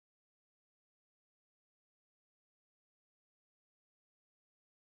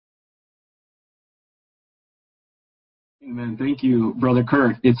Amen. Thank you, Brother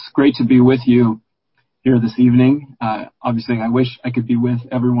Kurt. It's great to be with you here this evening. Obviously, I wish I could be with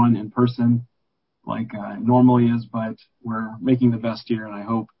everyone in person like normally is, but we're making the best here, and I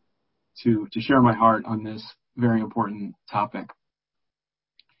hope to share my heart on this very important topic.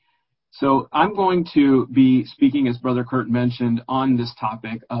 So I'm going to be speaking, as Brother Kurt mentioned, on this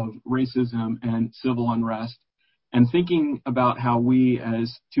topic of racism and civil unrest, and thinking about how we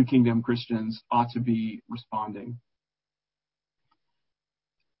as Two Kingdom Christians ought to be responding.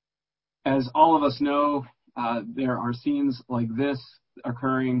 As all of us know, there are scenes like this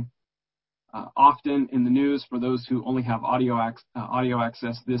occurring often in the news. For those who only have audio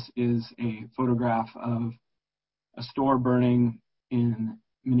access, this is a photograph of a store burning in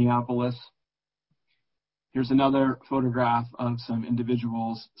Minneapolis. Here's another photograph of some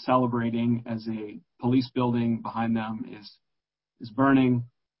individuals celebrating as a police building behind them is burning.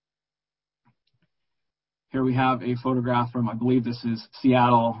 Here we have a photograph from, I believe this is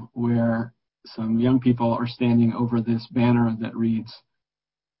Seattle, where some young people are standing over this banner that reads,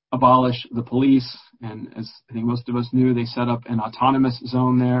 "Abolish the police." And as I think most of us knew, they set up an autonomous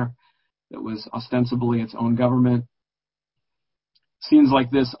zone there that was ostensibly its own government. Scenes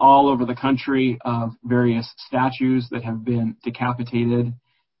like this all over the country of various statues that have been decapitated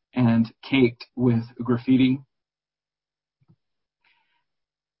and caked with graffiti.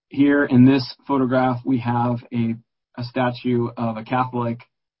 Here in this photograph, we have a statue of a Catholic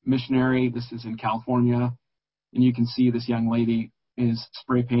missionary. This is in California. And you can see this young lady is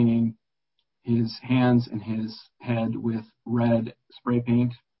spray painting his hands and his head with red spray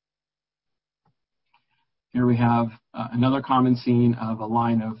paint. Here we have another common scene of a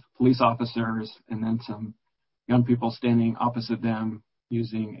line of police officers and then some young people standing opposite them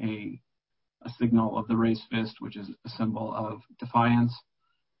using a signal of the raised fist, which is a symbol of defiance.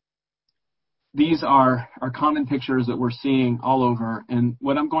 These are common pictures that we're seeing all over. And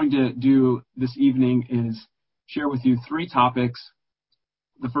what I'm going to do this evening is share with you three topics.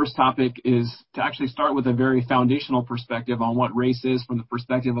 The first topic is to actually start with a very foundational perspective on what race is from the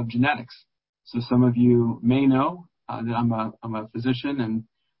perspective of genetics. So some of you may know that I'm a physician and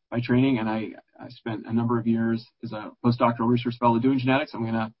by training, and I spent a number of years as a postdoctoral research fellow doing genetics. I'm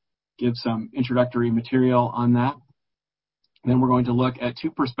going to give some introductory material on that. Then we're going to look at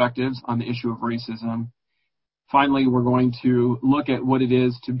two perspectives on the issue of racism. Finally, we're going to look at what it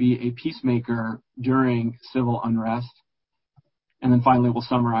is to be a peacemaker during civil unrest. And then finally, we'll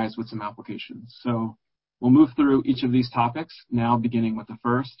summarize with some applications. So we'll move through each of these topics, now beginning with the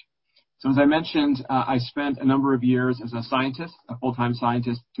first. So as I mentioned, I spent a number of years as a scientist, a full-time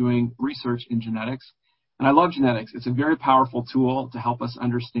scientist, doing research in genetics. And I love genetics. It's a very powerful tool to help us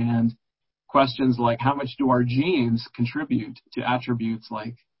understand questions like how much do our genes contribute to attributes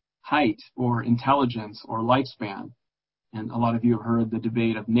like height or intelligence or lifespan. And a lot of you have heard the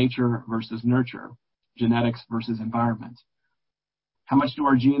debate of nature versus nurture, genetics versus environment. How much do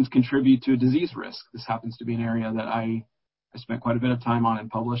our genes contribute to disease risk? This happens to be an area that I spent quite a bit of time on and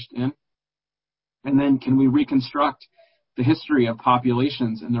published in. And then can we reconstruct the history of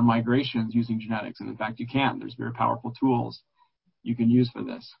populations and their migrations using genetics? And in fact, you can. There's very powerful tools you can use for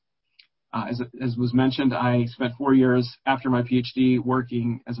this. As was mentioned, I spent 4 years after my PhD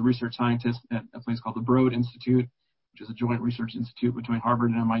working as a research scientist at a place called the Broad Institute, which is a joint research institute between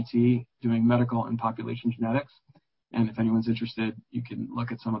Harvard and MIT, doing medical and population genetics. And if anyone's interested, you can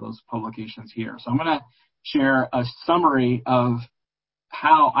look at some of those publications here. So I'm going to share a summary of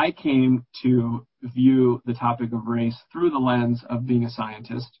how I came to view the topic of race through the lens of being a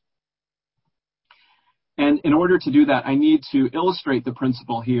scientist. And in order to do that, I need to illustrate the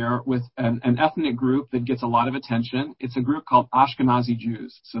principle here with an ethnic group that gets a lot of attention. It's a group called Ashkenazi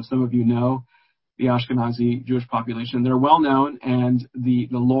Jews. So some of you know the Ashkenazi Jewish population. They're well known, and the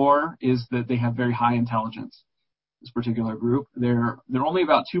lore is that they have very high intelligence. This particular group, they're only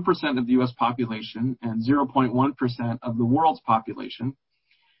about 2% of the U.S. population and 0.1% of the world's population.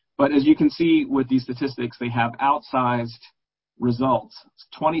 But as you can see with these statistics, they have outsized results.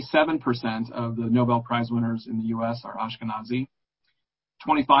 27% of the Nobel Prize winners in the U.S. are Ashkenazi.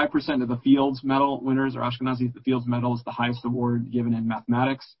 25% of the Fields Medal winners are Ashkenazi. The Fields Medal is the highest award given in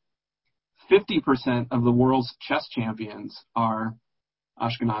mathematics. 50% of the world's chess champions are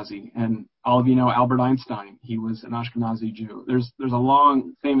Ashkenazi. And all of you know Albert Einstein. He was an Ashkenazi Jew. There's a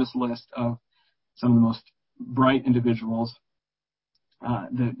long, famous list of some of the most bright individuals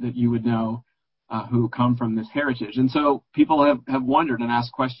that you would know who come from this heritage. And so people have wondered and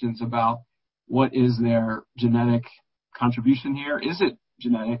asked questions about what is their genetic contribution here? Is it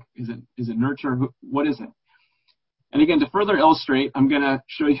genetic? Is it nurture? What is it? And again, to further illustrate, I'm going to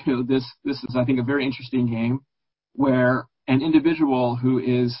show you this. This is, I think, a very interesting game. where an individual who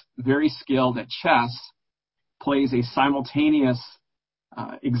is very skilled at chess plays a simultaneous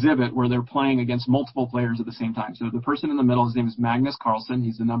exhibit where they're playing against multiple players at the same time. So the person in the middle, his name is Magnus Carlsen.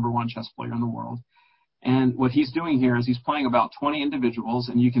 He's the #1 chess player in the world. And what he's doing here is he's playing about 20 individuals,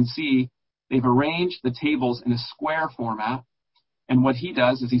 and you can see they've arranged the tables in a square format. And what he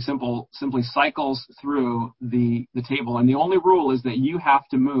does is he simply cycles through the table. And the only rule is that you have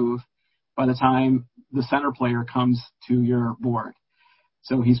to move by the time the center player comes to your board.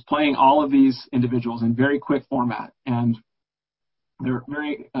 So he's playing all of these individuals in very quick format. And they're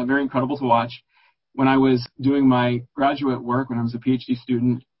very incredible to watch. When I was doing my graduate work, when I was a PhD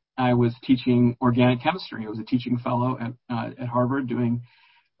student, I was teaching organic chemistry. I was a teaching fellow at Harvard doing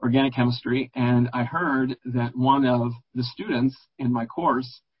organic chemistry, and I heard that one of the students in my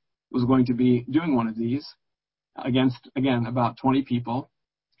course was going to be doing one of these against, again, about 20 people.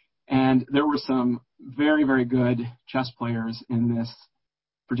 And there were some very, very good chess players in this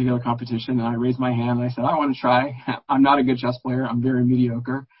particular competition, and I raised my hand and I said, I want to try. I'm not a good chess player. I'm very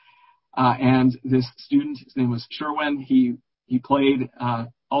mediocre. And this student, his name was Sherwin, he played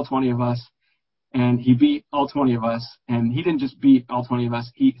all 20 of us, and he beat all 20 of us. And he didn't just beat all 20 of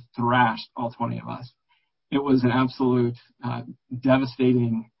us, he thrashed all 20 of us. It was an absolute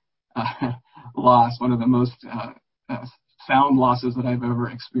devastating loss, one of the most sound losses that I've ever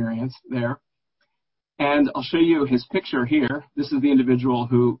experienced there. And I'll show you his picture here. This is the individual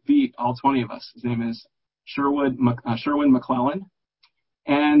who beat all 20 of us. His name is Sherwin McClellan.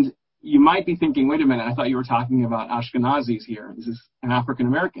 And you might be thinking, wait a minute, I thought you were talking about Ashkenazis here. This is an African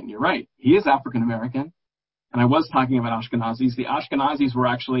American. You're right. He is African American. And I was talking about Ashkenazis. The Ashkenazis were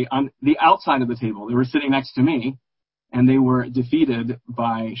actually on the outside of the table. They were sitting next to me, and they were defeated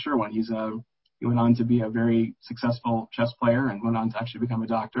by Sherwin. He went on to be a very successful chess player and went on to actually become a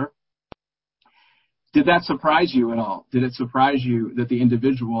doctor. Did that surprise you at all? Did it surprise you that the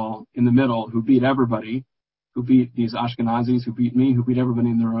individual in the middle who beat everybody, who beat these Ashkenazis, who beat me, who beat everybody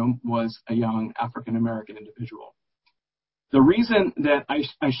in the room, was a young African-American individual? The reason that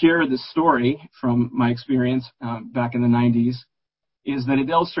I share this story from my experience back in the 90s is that it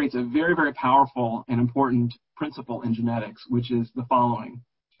illustrates a very, very powerful and important principle in genetics, which is the following: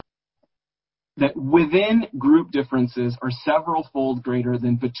 that within group differences are several-fold greater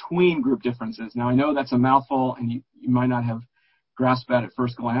than between group differences. Now, I know that's a mouthful, and you might not have grasped that at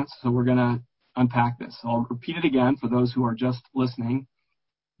first glance, so we're going to unpack this. So I'll repeat it again for those who are just listening.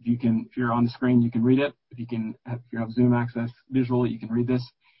 If you're on the screen, you can read it. If you have Zoom access visually, you can read this.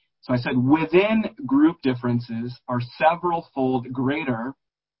 So I said, within group differences are several-fold greater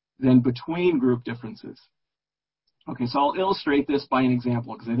than between group differences. Okay, so I'll illustrate this by an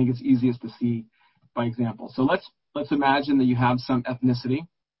example because I think it's easiest to see by example. So let's imagine that you have some ethnicity.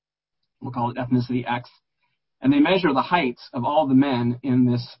 We'll call it ethnicity X. And they measure the heights of all the men in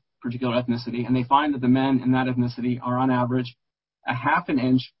this particular ethnicity, and they find that the men in that ethnicity are on average a half an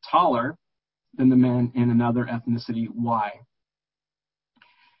inch taller than the men in another ethnicity Y.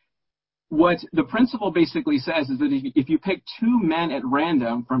 What the principle basically says is that if you pick two men at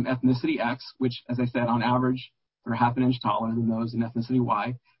random from ethnicity X, which, as I said, on average, are half an inch taller than those in ethnicity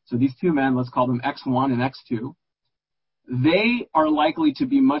Y. So these two men, let's call them X1 and X2. They are likely to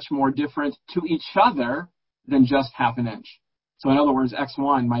be much more different to each other than just half an inch. So in other words,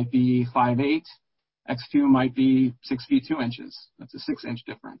 X1 might be 5'8", X2 might be 6 feet 2 inches. That's a 6-inch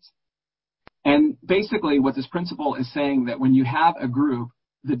difference. And basically what this principle is saying that when you have a group,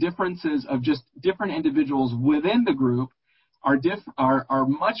 the differences of just different individuals within the group are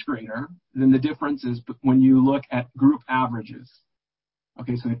much greater than the differences when you look at group averages.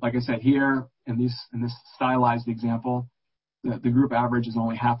 Okay, so like I said here in this stylized example, the group average is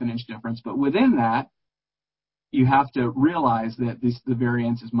only half an inch difference, but within that, you have to realize that the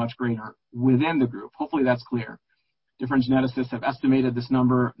variance is much greater within the group. Hopefully that's clear. Different geneticists have estimated this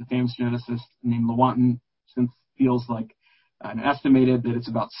number. The famous geneticist named Lewontin feels like and estimated that it's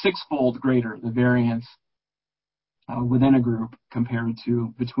about 6-fold greater, the variance within a group compared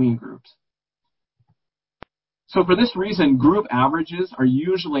to between groups. So for this reason, group averages are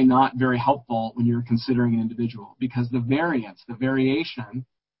usually not very helpful when you're considering an individual because the variation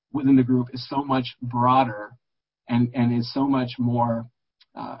within the group is so much broader and is so much more,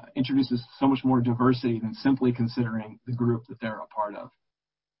 introduces so much more diversity than simply considering the group that they're a part of.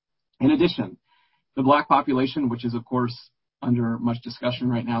 In addition, the black population, which is of course under much discussion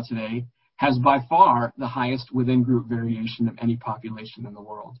right now today, has by far the highest within-group variation of any population in the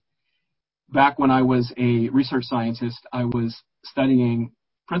world. Back when I was a research scientist, I was studying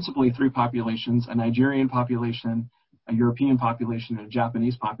principally 3 populations: a Nigerian population, a European population, and a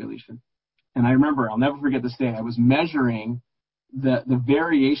Japanese population. And I remember, I'll never forget this day, I was measuring the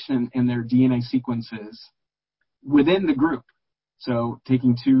variation in their DNA sequences within the group. So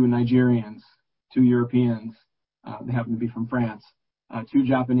taking 2 Nigerians, 2 Europeans, they happen to be from France, 2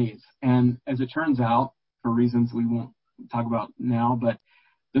 Japanese. And as it turns out, for reasons we won't talk about now, but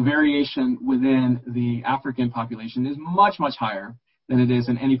the variation within the African population is much, much higher than it is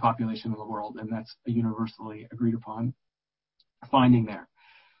in any population in the world. And that's a universally agreed upon finding there.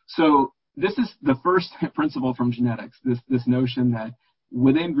 So this is the first principle from genetics, this notion that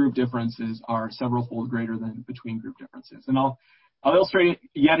within group differences are several-fold greater than between group differences. And I'll illustrate it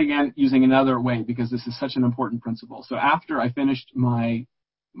yet again using another way because this is such an important principle. So after I finished my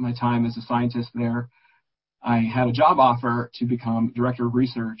time as a scientist there, I had a job offer to become director of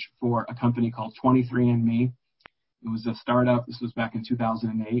research for a company called 23andMe. It was a startup. This was back in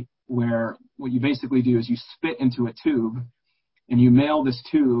 2008, where what you basically do is you spit into a tube and you mail this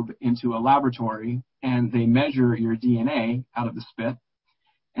tube into a laboratory and they measure your DNA out of the spit.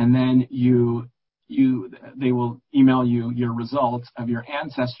 And then they will email you your results of your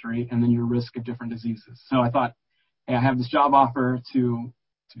ancestry and then your risk of different diseases. So I thought, hey, I have this job offer to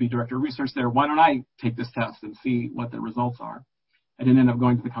be director of research there. Why don't I take this test and see what the results are? I didn't end up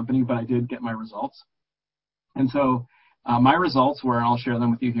going to the company, but I did get my results. And so my results were, and I'll share them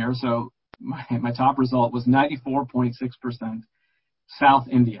with you here. So my top result was 94.6% South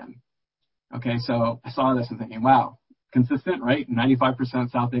Indian. Okay, so I saw this and thinking, wow, consistent, right?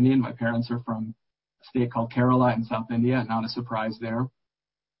 95% South Indian. My parents are from a state called Kerala in South India. Not a surprise there.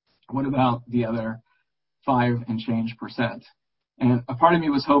 What about the other 5 and change percent? And a part of me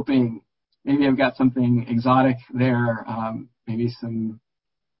was hoping maybe I've got something exotic there, maybe some,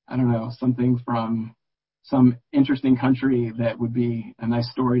 I don't know, something from some interesting country that would be a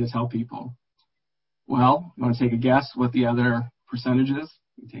nice story to tell people. Well, you want to take a guess what the other percentage is?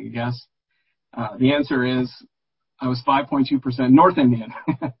 You take a guess. The answer is I was 5.2% North Indian.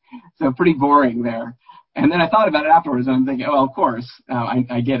 So pretty boring there. And then I thought about it afterwards and I'm thinking, oh, of course,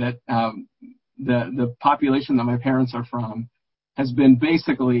 I get it. The population that my parents are from has been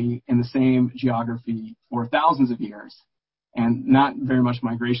basically in the same geography for thousands of years, and not very much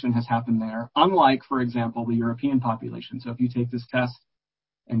migration has happened there, unlike, for example, the European population. So if you take this test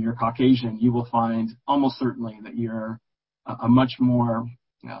and you're Caucasian, you will find almost certainly that you're a much more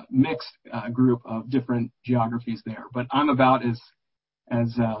mixed group of different geographies there. But I'm about as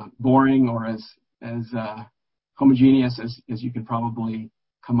boring or as homogeneous as you could probably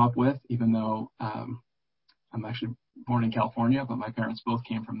come up with, even though I'm actually born in California, but my parents both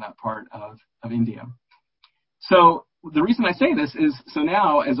came from that part of India. So the reason I say this is, so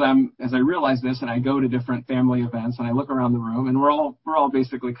now as I realize this and I go to different family events and I look around the room and we're all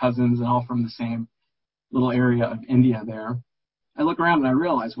basically cousins and all from the same little area of India there. I look around and I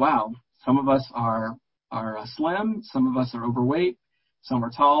realize, wow, some of us are slim, some of us are overweight, some are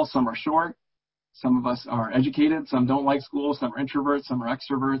tall, some are short, some of us are educated, some don't like school, some are introverts, some are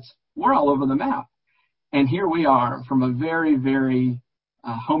extroverts. We're all over the map. And here we are from a very, very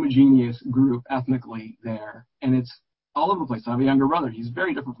homogeneous group ethnically there. And it's all over the place. I have a younger brother. He's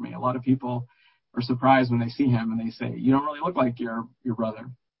very different from me. A lot of people are surprised when they see him and they say, you don't really look like your brother.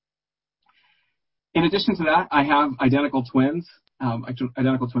 In addition to that, I have identical twins,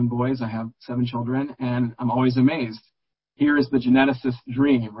 identical twin boys. I have 7 children, and I'm always amazed. Here is the geneticist's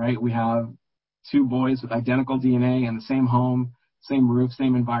dream, right? We have 2 boys with identical DNA in the same home, same roof,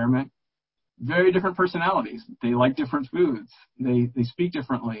 same environment. Very different personalities. They like different foods. They speak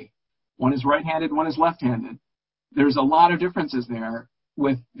differently. One is right-handed, one is left-handed. There's a lot of differences there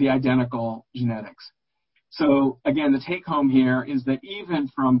with the identical genetics. So again, the take home here is that even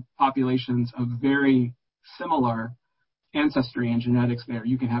from populations of very similar ancestry and genetics there,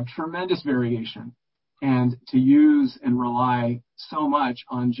 you can have tremendous variation. And to use and rely so much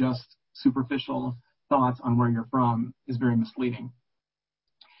on just superficial thoughts on where you're from is very misleading.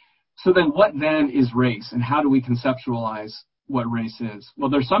 So then what then is race, and how do we conceptualize what race is?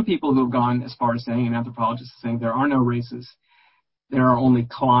 Well, there's some people who have gone as far as saying, and anthropologists saying, there are no races. There are only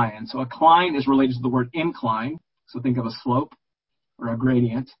clines. So a cline is related to the word incline. So think of a slope or a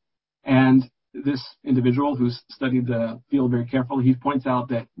gradient. And this individual who's studied the field very carefully, he points out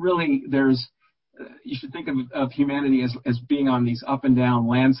that really you should think of humanity as being on these up and down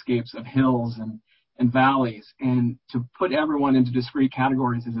landscapes of hills and valleys, and to put everyone into discrete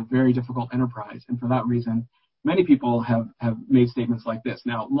categories is a very difficult enterprise. And for that reason, many people have made statements like this.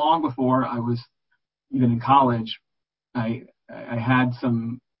 Now, long before I was even in college, I had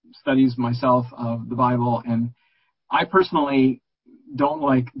some studies myself of the Bible, and I personally don't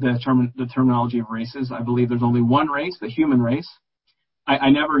like the terminology of races. I believe there's only one race, the human race. I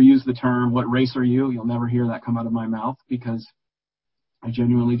never use the term, what race are you? You'll never hear that come out of my mouth, because I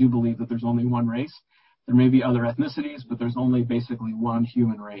genuinely do believe that there's only one race. There may be other ethnicities, but there's only basically one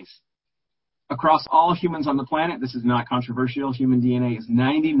human race. Across all humans on the planet, this is not controversial, human DNA is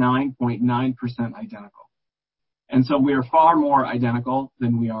 99.9% identical. And so we are far more identical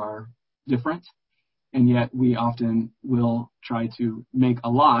than we are different, and yet we often will try to make a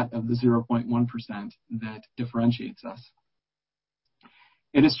lot of the 0.1% that differentiates us.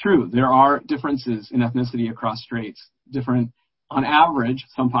 It is true, there are differences in ethnicity across straits. On average,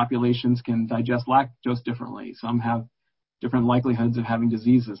 some populations can digest lactose differently. Some have different likelihoods of having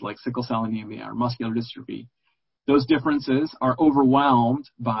diseases like sickle cell anemia or muscular dystrophy. Those differences are overwhelmed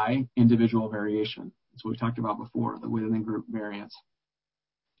by individual variation. That's what we talked about before, the within group variance.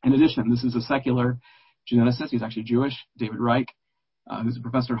 In addition, this is a secular geneticist. He's actually Jewish, David Reich, who's a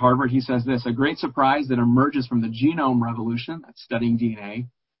professor at Harvard. He says this: a great surprise that emerges from the genome revolution, that's studying DNA,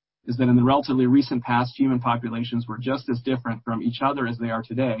 is that in the relatively recent past, human populations were just as different from each other as they are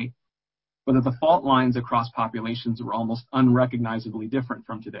today, but that the fault lines across populations were almost unrecognizably different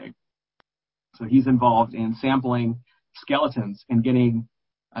from today. So he's involved in sampling skeletons and getting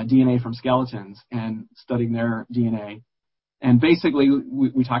DNA from skeletons and studying their DNA. And basically,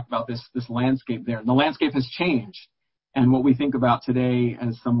 we talked about this landscape there. The landscape has changed. And what we think about today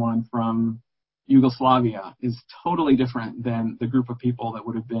as someone from Yugoslavia is totally different than the group of people that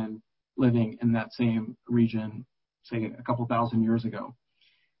would have been living in that same region, say, a couple thousand years ago.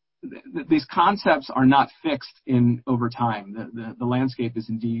 These concepts are not fixed over time. The landscape has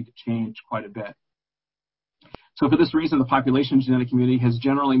indeed changed quite a bit. So for this reason, the population genetic community has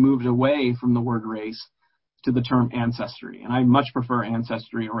generally moved away from the word race to the term ancestry. And I much prefer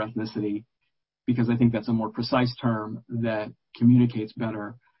ancestry or ethnicity, because I think that's a more precise term that communicates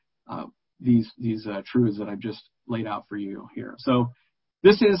better these truths that I've just laid out for you here. So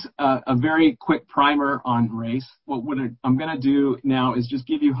this is a very quick primer on race. What I'm going to do now is just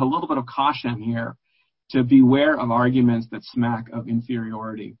give you a little bit of caution here to beware of arguments that smack of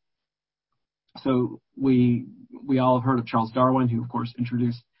inferiority. So we all have heard of Charles Darwin, who of course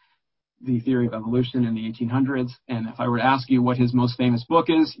introduced the theory of evolution in the 1800s. And if I were to ask you what his most famous book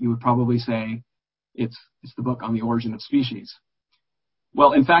is, you would probably say it's the book On the Origin of Species.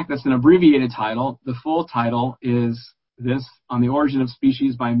 Well, in fact, that's an abbreviated title. The full title is this: On the Origin of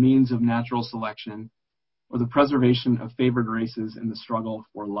Species by Means of Natural Selection, or the Preservation of Favored Races in the Struggle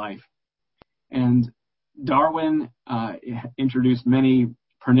for Life. And Darwin introduced many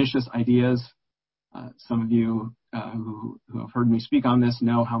pernicious ideas. Some of you who have heard me speak on this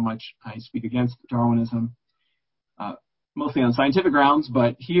know how much I speak against Darwinism, mostly on scientific grounds,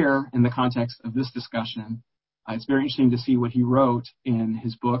 but here, in the context of this discussion, it's very interesting to see what he wrote in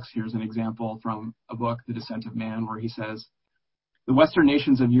his books. Here's an example from a book, The Descent of Man, where he says, "The Western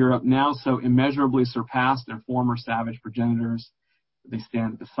nations of Europe now so immeasurably surpass their former savage progenitors that they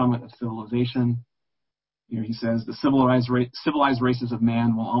stand at the summit of civilization." Here he says, "The civilized races of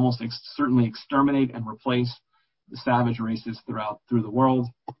man will almost certainly exterminate and replace the savage races through the world."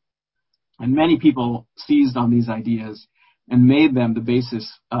 And many people seized on these ideas and made them the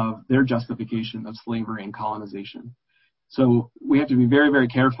basis of their justification of slavery and colonization. So we have to be very, very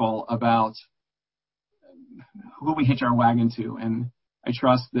careful about who we hitch our wagon to. And I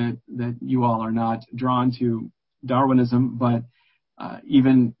trust that you all are not drawn to Darwinism, but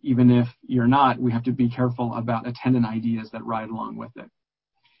even if you're not, we have to be careful about attendant ideas that ride along with it.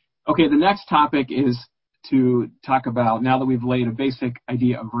 Okay, the next topic is to talk about, now that we've laid a basic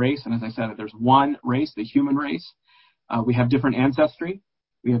idea of race, and as I said, there's one race, the human race. We have different ancestry,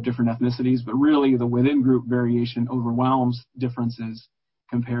 we have different ethnicities, but really the within group variation overwhelms differences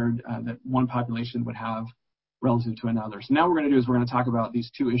compared that one population would have relative to another. So now what we're going to do is we're going to talk about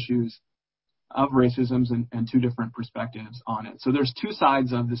these two issues of racism and two different perspectives on it. So there's two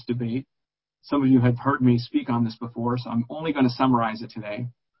sides of this debate. Some of you have heard me speak on this before, so I'm only going to summarize it today.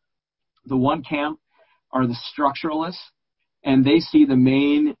 The one camp are the structuralists, and they see the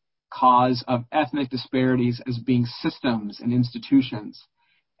main cause of ethnic disparities as being systems and institutions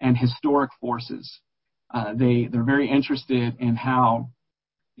and historic forces. They're very interested in how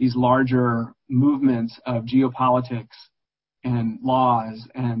these larger movements of geopolitics and laws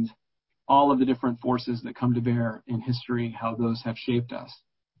and all of the different forces that come to bear in history, how those have shaped us.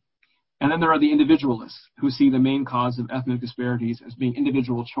 And then there are the individualists who see the main cause of ethnic disparities as being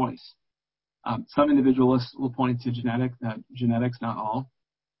individual choice. Some individualists will point to genetics, not all.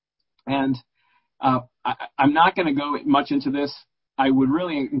 And I'm not going to go much into this. I would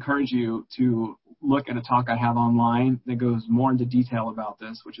really encourage you to look at a talk I have online that goes more into detail about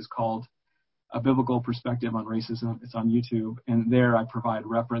this, which is called a biblical perspective on racism. It's on YouTube, and there I provide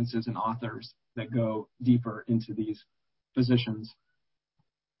references and authors that go deeper into these positions.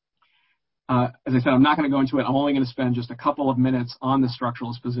 As I said, I'm not going to go into it. I'm only going to spend just a couple of minutes on the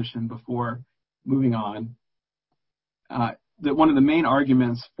structuralist position before moving on. That one of the main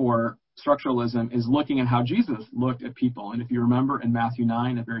arguments for structuralism is looking at how Jesus looked at people. And if you remember in Matthew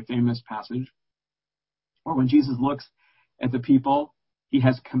 9, a very famous passage, or when Jesus looks at the people, he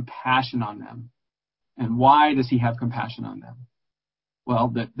has compassion on them. And why does he have compassion on them? Well,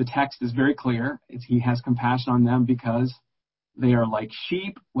 the text is very clear. He has compassion on them because they are like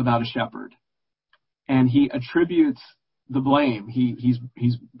sheep without a shepherd. And he attributes the blame.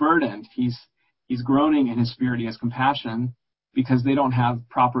 He's burdened. He's groaning in his spirit. He has compassion because they don't have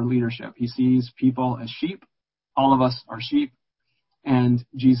proper leadership. He sees people as sheep. All of us are sheep. And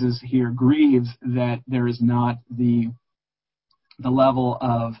Jesus here grieves that there is not the level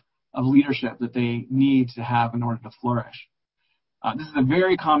of leadership that they need to have in order to flourish. This is a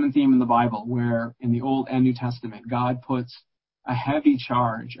very common theme in the Bible, where in the Old and New Testament, God puts a heavy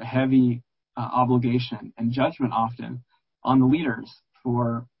charge, a heavy obligation and judgment often on the leaders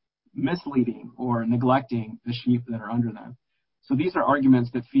for misleading or neglecting the sheep that are under them. So these are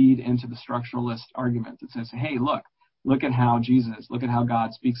arguments that feed into the structuralist argument that says, hey, look at how look at how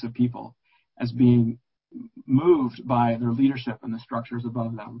God speaks of people as being moved by their leadership and the structures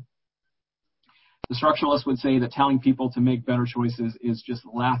above them. The structuralists would say that telling people to make better choices is just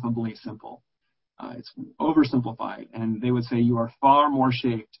laughably simple. It's oversimplified, and they would say you are far more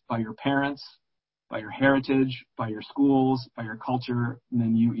shaped by your parents, by your heritage, by your schools, by your culture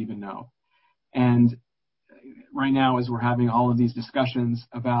than you even know. And right now, as we're having all of these discussions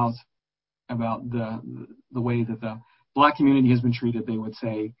about the way that the Black community has been treated, they would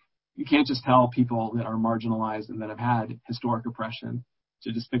say you can't just tell people that are marginalized and that have had historic oppression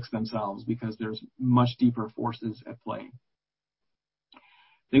to just fix themselves, because there's much deeper forces at play.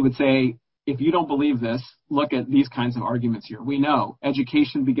 They would say, if you don't believe this, look at these kinds of arguments here. We know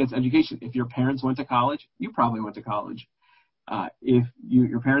education begets education. If your parents went to college, you probably went to college. If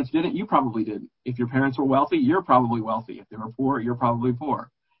your parents didn't, you probably didn't. If your parents were wealthy, you're probably wealthy. If they were poor, you're probably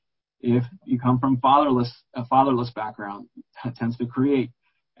poor. If you come from a fatherless background, that tends to create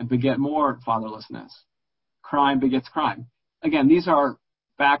and beget more fatherlessness. Crime begets crime. Again, these are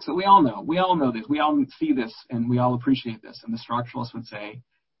facts that we all know. We all know this. We all see this, and we all appreciate this. And the structuralists would say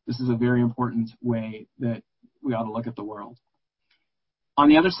this is a very important way that we ought to look at the world. On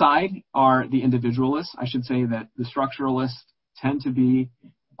the other side are the individualists. I should say that the structuralists tend to be,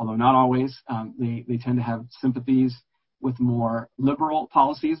 although not always, they tend to have sympathies with more liberal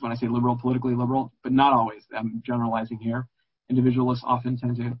policies. When I say liberal, politically liberal, but not always. I'm generalizing here. Individualists often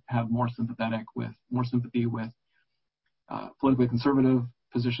tend to have more sympathy with politically conservative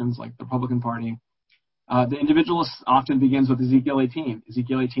positions like the Republican Party. The individualist often begins with Ezekiel 18.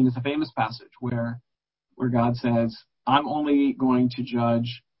 Ezekiel 18 is a famous passage where God says, I'm only going to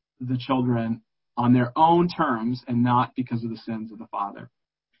judge the children on their own terms and not because of the sins of the father.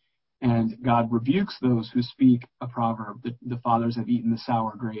 And God rebukes those who speak a proverb that the fathers have eaten the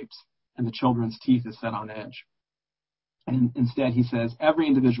sour grapes and the children's teeth is set on edge. And instead he says every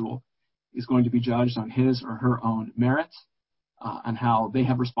individual is going to be judged on his or her own merits, on how they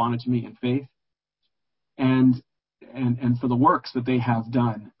have responded to me in faith, and for the works that they have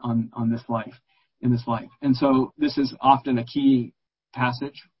done in this life. And so this is often a key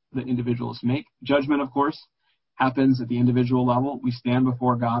passage that individuals make. Judgment, of course, happens at the individual level. We stand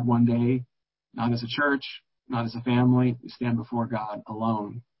before God one day, not as a church, not as a family. We stand before God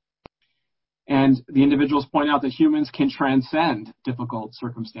alone. And the individuals point out that humans can transcend difficult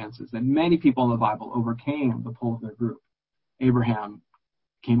circumstances, that many people in the Bible overcame the pull of their group. Abraham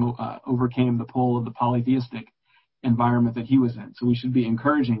overcame the pull of the polytheistic environment that he was in. So we should be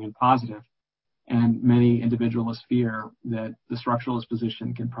encouraging and positive. And many individualists fear that the structuralist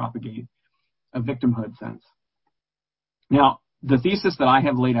position can propagate a victimhood sense. Now, the thesis that I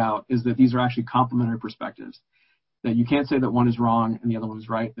have laid out is that these are actually complementary perspectives, that you can't say that one is wrong and the other one is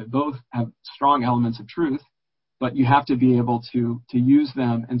right, that both have strong elements of truth, but you have to be able to use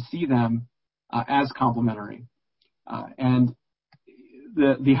them and see them as complementary. And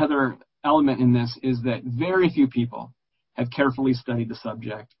the other element in this is that very few people have carefully studied the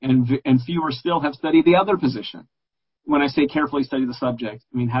subject, and fewer still have studied the other position. When I say carefully study the subject,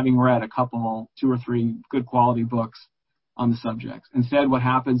 I mean having read two or three good quality books on the subject. Instead, what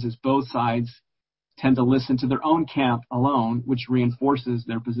happens is both sides tend to listen to their own camp alone, which reinforces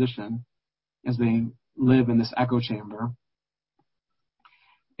their position as they live in this echo chamber.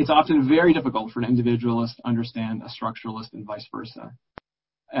 It's often very difficult for an individualist to understand a structuralist and vice versa.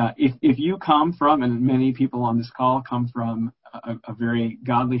 If you come from, and many people on this call come from a very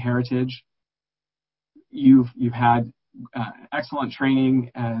godly heritage, you've had excellent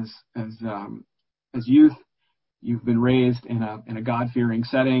training as youth. You've been raised in a God-fearing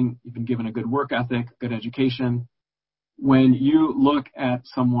setting. You've been given a good work ethic, good education. When you look at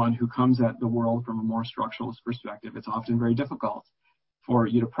someone who comes at the world from a more structuralist perspective, it's often very difficult for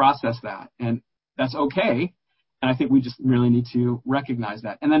you to process that. And that's okay. And I think we just really need to recognize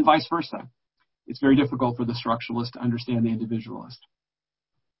that. And then vice versa. It's very difficult for the structuralist to understand the individualist.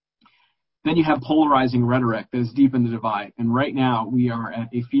 Then you have polarizing rhetoric that is deep in the divide. And right now we are at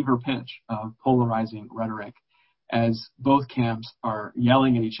a fever pitch of polarizing rhetoric as both camps are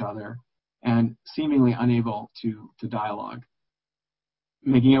yelling at each other and seemingly unable to dialogue.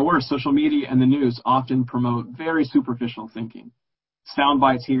 Making it worse, social media and the news often promote very superficial thinking. Sound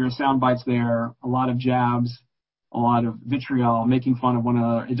bites here, sound bites there, a lot of jabs, a lot of vitriol, making fun of one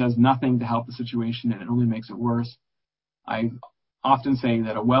another. It does nothing to help the situation, and it only makes it worse. I often say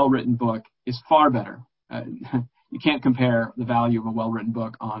that a well-written book is far better. You can't compare the value of a well-written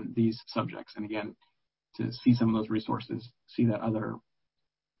book on these subjects. And again, to see some of those resources, see that other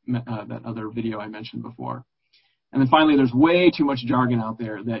video I mentioned before. And then finally, there's way too much jargon out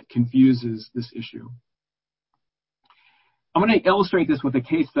there that confuses this issue. I'm going to illustrate this with a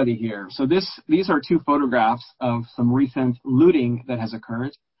case study here. So these are two photographs of some recent looting that has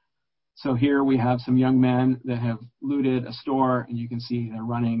occurred. So here we have some young men that have looted a store, and you can see they're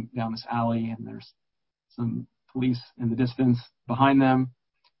running down this alley, and there's some police in the distance behind them.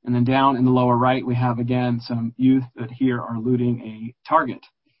 And then down in the lower right, we have, again, some youth that here are looting a Target.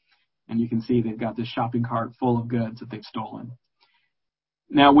 And you can see they've got this shopping cart full of goods that they've stolen.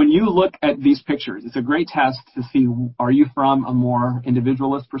 Now, when you look at these pictures, it's a great test to see, are you from a more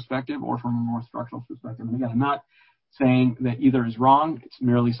individualist perspective or from a more structural perspective? And again, I'm not saying that either is wrong. It's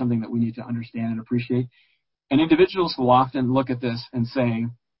merely something that we need to understand and appreciate. And individuals will often look at this and say,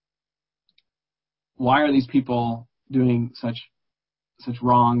 why are these people doing such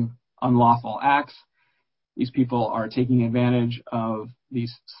wrong, unlawful acts? These people are taking advantage of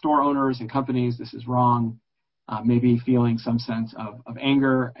these store owners and companies. This is wrong. Maybe feeling some sense of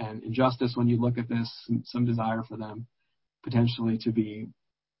anger and injustice when you look at this, some desire for them potentially to be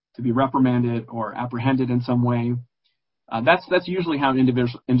reprimanded or apprehended in some way. That's usually how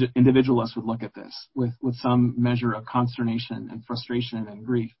individualists would look at this, with some measure of consternation and frustration and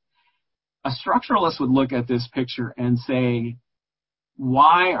grief. A structuralist would look at this picture and say,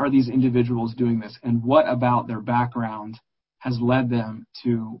 why are these individuals doing this, and what about their background has led them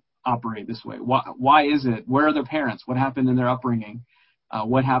to operate this way? Why is it? Where are their parents? What happened in their upbringing?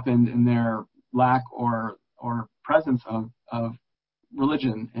 What happened in their lack or presence of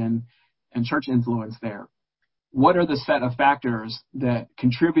religion and church influence there? What are the set of factors that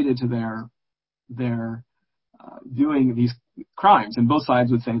contributed to their doing these crimes? And both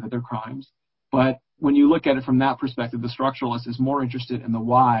sides would say that they're crimes. But when you look at it from that perspective, the structuralist is more interested in the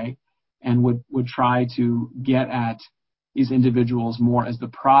why and would try to get at these individuals more as the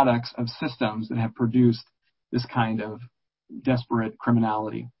products of systems that have produced this kind of desperate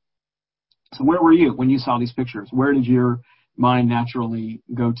criminality. So where were you when you saw these pictures? Where did your mind naturally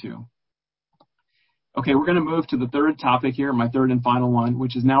go to? Okay, we're going to move to the third topic here, my third and final one,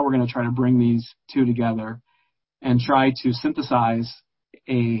 which is now we're going to try to bring these two together and try to synthesize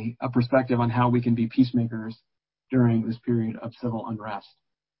a perspective on how we can be peacemakers during this period of civil unrest.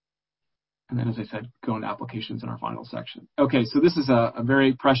 And then, as I said, go into applications in our final section. Okay, so this is a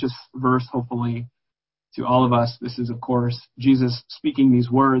very precious verse, hopefully, to all of us. This is, of course, Jesus speaking these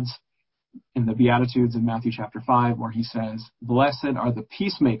words in the Beatitudes in Matthew chapter 5, where he says, "Blessed are the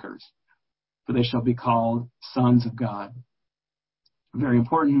peacemakers, for they shall be called sons of God." A very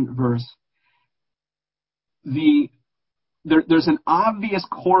important verse. There's an obvious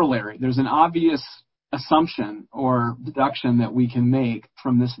corollary. There's an obvious assumption or deduction that we can make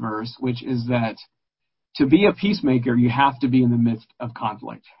from this verse, which is that to be a peacemaker, you have to be in the midst of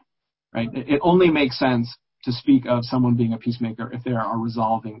conflict, right? It only makes sense to speak of someone being a peacemaker if they are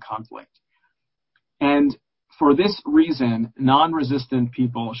resolving conflict. And for this reason, non-resistant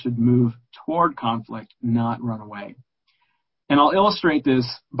people should move toward conflict, not run away. And I'll illustrate this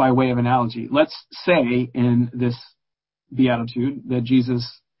by way of analogy. Let's say in this beatitude that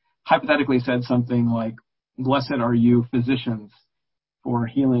Jesus hypothetically said something like, "Blessed are you physicians for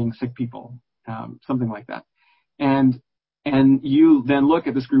healing sick people," something like that. And you then look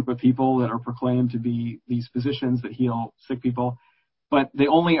at this group of people that are proclaimed to be these physicians that heal sick people, but they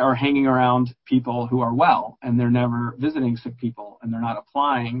only are hanging around people who are well, and they're never visiting sick people, and they're not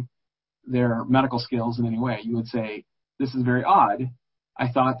applying their medical skills in any way. You would say, this is very odd.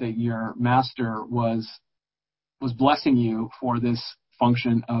 I thought that your master was blessing you for this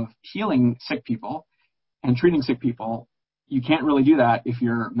function of healing sick people and treating sick people. You can't really do that if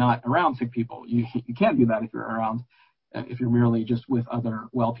you're not around sick people. You can't do that if you're around, if you're merely just with other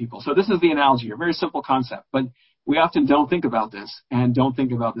well people. So this is the analogy, a very simple concept, but we often don't think about this and don't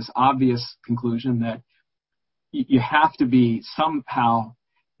think about this obvious conclusion that you have to be somehow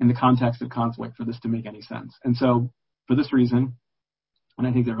in the context of conflict for this to make any sense. And so for this reason, and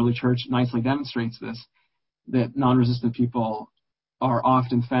I think the early church nicely demonstrates this, that non-resistant people are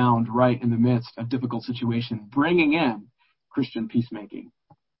often found right in the midst of difficult situation, bringing in Christian peacemaking.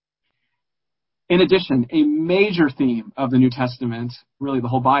 In addition, a major theme of the New Testament, really the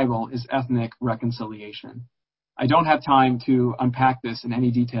whole Bible, is ethnic reconciliation. I don't have time to unpack this in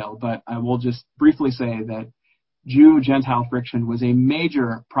any detail, but I will just briefly say that Jew-Gentile friction was a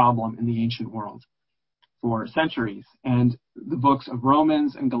major problem in the ancient world for centuries, and the books of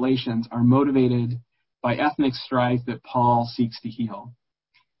Romans and Galatians are motivated by ethnic strife that Paul seeks to heal.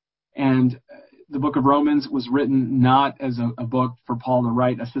 And the book of Romans was written not as a book for Paul to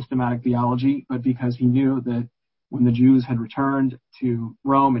write a systematic theology, but because he knew that when the Jews had returned to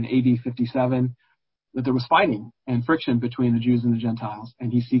Rome in AD 57, that there was fighting and friction between the Jews and the Gentiles,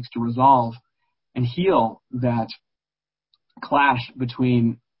 and he seeks to resolve and heal that clash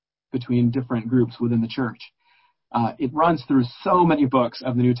between different groups within the church. It runs through so many books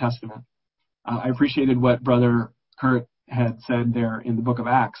of the New Testament. I appreciated what Brother Kurt had said there in the book of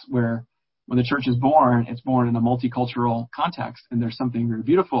Acts, where when the church is born, it's born in a multicultural context, and there's something very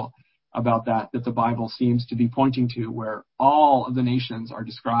beautiful about that the Bible seems to be pointing to, where all of the nations are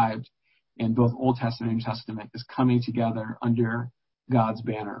described in both Old Testament and New Testament as coming together under God's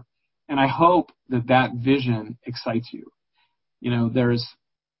banner. And I hope that vision excites you. You know, there's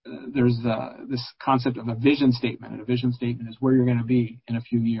this concept of a vision statement, and a vision statement is where you're going to be in a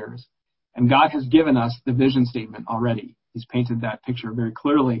few years. And God has given us the vision statement already. He's painted that picture very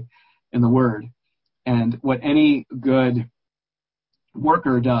clearly in the Word. And what any good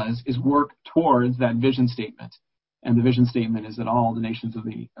worker does is work towards that vision statement. And the vision statement is that all the nations of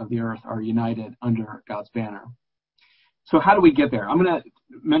the earth are united under God's banner. So how do we get there? I'm going to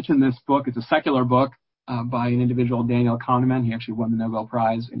mention this book. It's a secular book by an individual, Daniel Kahneman. He actually won the Nobel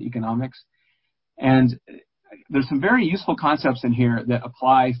Prize in economics. And there's some very useful concepts in here that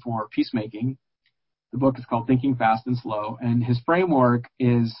apply for peacemaking. The book is called Thinking Fast and Slow, and his framework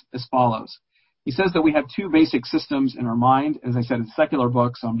is as follows. He says that we have two basic systems in our mind. As I said, it's a secular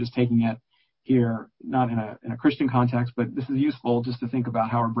book, so I'm just taking it here, not in a Christian context, but this is useful just to think about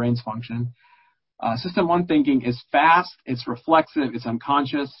how our brains function. System one thinking is fast, it's reflexive, it's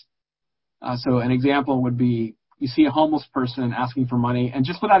unconscious. So an example would be, you see a homeless person asking for money, and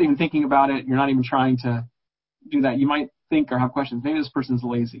just without even thinking about it, you're not even trying to do that, you might think or have questions. Maybe this person's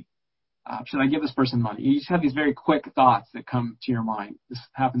lazy. Should I give this person money? You just have these very quick thoughts that come to your mind. This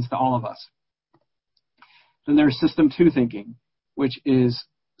happens to all of us. Then there's system two thinking, which is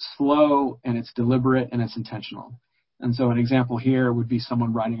slow and it's deliberate and it's intentional. And so an example here would be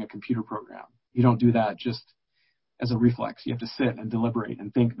someone writing a computer program. You don't do that just as a reflex. You have to sit and deliberate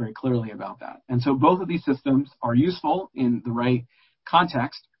and think very clearly about that. And so both of these systems are useful in the right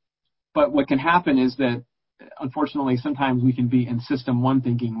context, but what can happen is that unfortunately, sometimes we can be in system one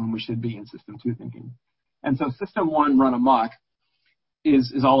thinking when we should be in system two thinking. And so system one run amok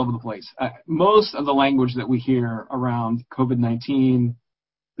is all over the place. Most of the language that we hear around COVID-19,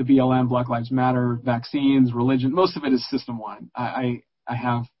 the BLM, Black Lives Matter, vaccines, religion, most of it is system one. I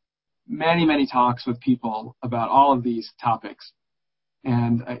have many talks with people about all of these topics.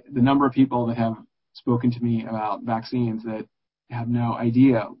 And the number of people that have spoken to me about vaccines that have no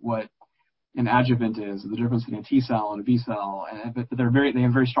idea what an adjuvant is, the difference between a T cell and a B cell, but they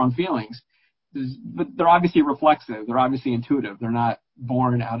have very strong feelings. But they're obviously reflexive. They're obviously intuitive. They're not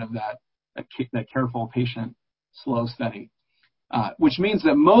born out of that careful, patient, slow study. Which means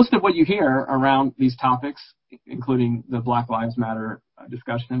that most of what you hear around these topics, including the Black Lives Matter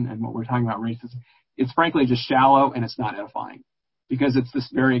discussion and what we're talking about racism, it's frankly just shallow and it's not edifying, because it's this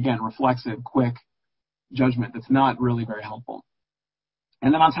very, again, reflexive, quick judgment that's not really very helpful.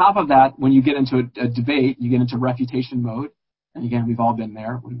 And then on top of that, when you get into a debate, you get into refutation mode. And again, we've all been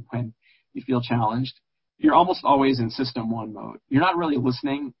there when you feel challenged. You're almost always in system one mode. You're not really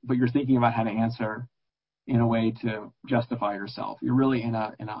listening, but you're thinking about how to answer in a way to justify yourself. You're really in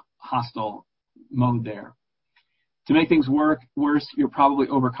a hostile mode there. To make things worse, you're probably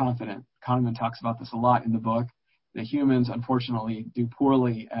overconfident. Kahneman talks about this a lot in the book, that humans, unfortunately, do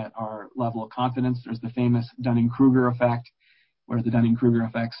poorly at our level of confidence. There's the famous Dunning-Kruger effect, where the Dunning-Kruger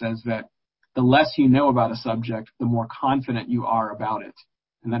effect says that the less you know about a subject, the more confident you are about it.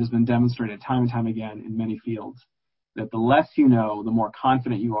 And that has been demonstrated time and time again in many fields, that the less you know, the more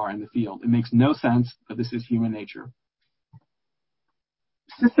confident you are in the field. It makes no sense, but this is human nature.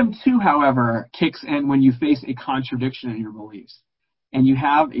 System 2, however, kicks in when you face a contradiction in your beliefs. And you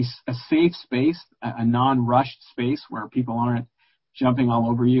have a safe space, a non-rushed space where people aren't jumping all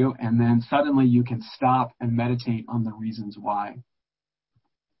over you, and then suddenly you can stop and meditate on the reasons why.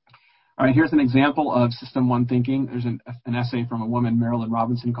 All right, here's an example of System 1 thinking. There's an essay from a woman, Marilyn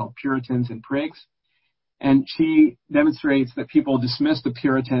Robinson, called Puritans and Prigs. And she demonstrates that people dismiss the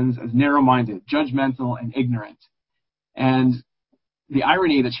Puritans as narrow-minded, judgmental, and ignorant. And the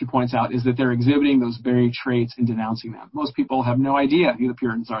irony that she points out is that they're exhibiting those very traits in denouncing them. Most people have no idea who the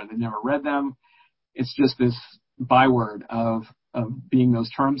Puritans are. They've never read them. It's just this byword of being those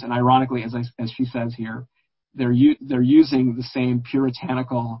terms. And ironically, as she says here, they're using the same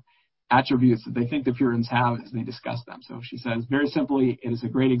puritanical attributes that they think the Puritans have as they discuss them. So she says, very simply, it is a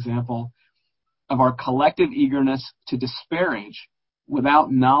great example of our collective eagerness to disparage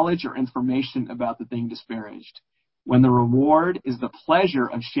without knowledge or information about the thing disparaged, when the reward is the pleasure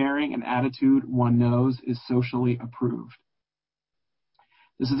of sharing an attitude one knows is socially approved.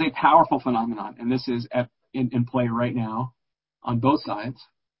 This is a powerful phenomenon, and this is in play right now on both sides.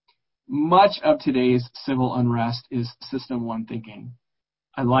 Much of today's civil unrest is System 1 thinking.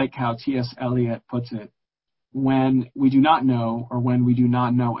 I like how T.S. Eliot puts it. When we do not know, or when we do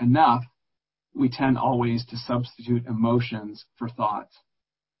not know enough, we tend always to substitute emotions for thoughts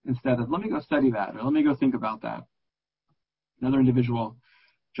instead of, let me go study that, or let me go think about that. Another individual,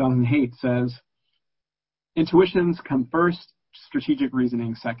 Jonathan Haidt, says, intuitions come first, strategic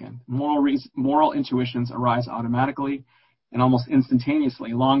reasoning second. Moral intuitions arise automatically and almost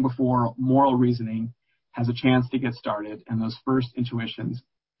instantaneously, long before moral reasoning has a chance to get started, and those first intuitions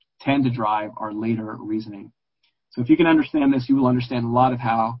tend to drive our later reasoning. So if you can understand this, you will understand a lot of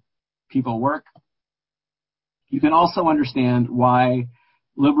how people work. You can also understand why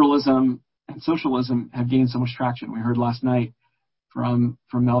liberalism and socialism have gained so much traction. We heard last night from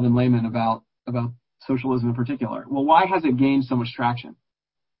Melvin Lehman about socialism in particular. Well, why has it gained so much traction?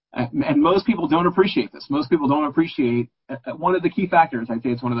 And most people don't appreciate this. Most people don't appreciate one of the key factors. I'd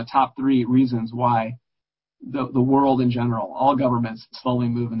say it's one of the top 3 reasons why the world in general, all governments slowly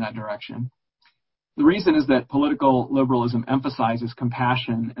move in that direction. The reason is that political liberalism emphasizes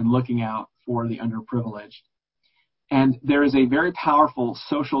compassion and looking out for the underprivileged. And there is a very powerful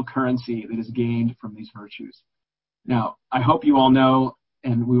social currency that is gained from these virtues. Now, I hope you all know,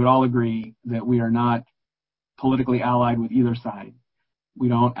 and we would all agree, that we are not politically allied with either side. We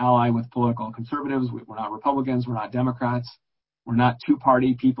don't ally with political conservatives. We're not Republicans. We're not Democrats. We're not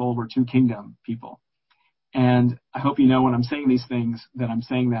two-party people. We're two-kingdom people. And I hope you know when I'm saying these things that I'm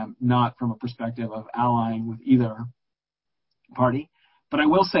saying them not from a perspective of allying with either party. But I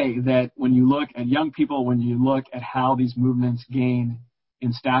will say that when you look at young people, when you look at how these movements gain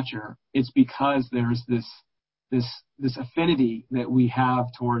in stature, it's because there's this affinity that we have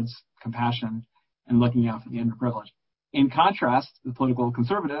towards compassion and looking out for the underprivileged. In contrast, the political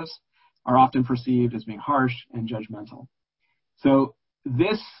conservatives are often perceived as being harsh and judgmental. So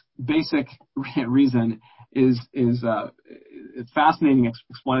this basic reason is a fascinating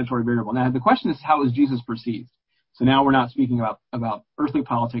explanatory variable. Now, the question is, how is Jesus perceived? So now we're not speaking about earthly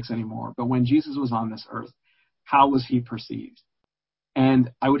politics anymore, but when Jesus was on this earth, how was he perceived?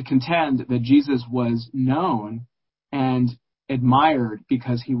 And I would contend that Jesus was known and admired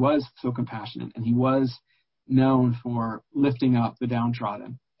because he was so compassionate, and he was known for lifting up the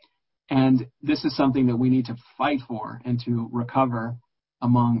downtrodden. And this is something that we need to fight for and to recover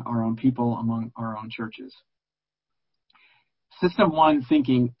among our own people, among our own churches. System 1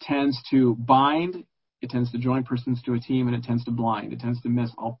 thinking tends to bind, it tends to join persons to a team, and it tends to blind. It tends to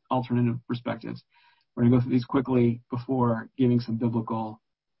miss alternative perspectives. We're going to go through these quickly before giving some biblical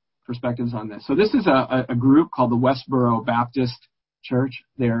perspectives on this. So this is a group called the Westboro Baptist Church.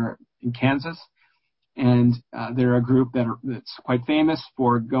 They're in Kansas, and they're a group that's quite famous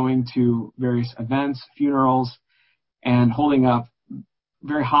for going to various events, funerals, and holding up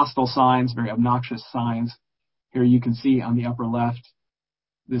very hostile signs, very obnoxious signs. Here you can see on the upper left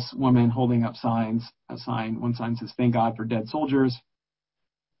this woman holding up signs. One sign says, "Thank God for dead soldiers."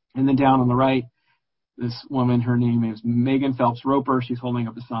 And then down on the right, this woman, her name is Megan Phelps Roper. She's holding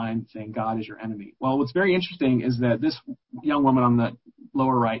up a sign saying, "God is your enemy." Well, what's very interesting is that this young woman on the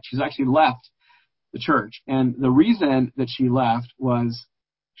lower right, she's actually left the church. And the reason that she left was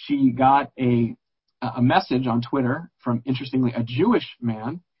she got a message on Twitter from, interestingly, a Jewish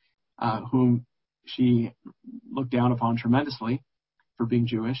man whom she looked down upon tremendously for being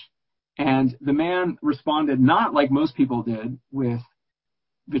Jewish. And the man responded not like most people did with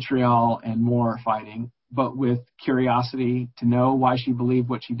vitriol and more fighting, but with curiosity to know why she believed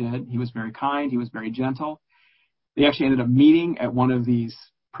what she did. He was very kind. He was very gentle. They actually ended up meeting at one of these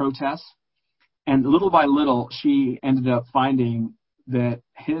protests. And little by little, she ended up finding that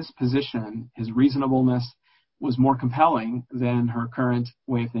his position, his reasonableness, was more compelling than her current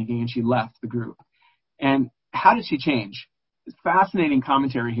way of thinking, and she left the group. And how did she change? Fascinating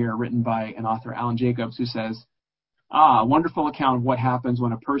commentary here written by an author, Alan Jacobs, who says, a wonderful account of what happens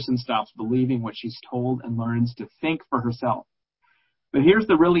when a person stops believing what she's told and learns to think for herself. But here's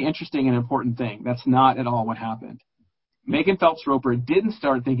the really interesting and important thing. That's not at all what happened. Megan Phelps Roper didn't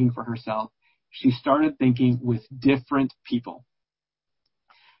start thinking for herself. She started thinking with different people.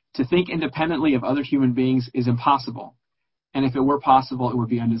 To think independently of other human beings is impossible. And if it were possible, it would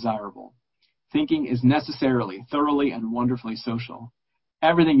be undesirable. Thinking is necessarily, thoroughly, and wonderfully social.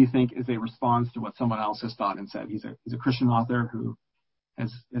 Everything you think is a response to what someone else has thought and said. He's a Christian author who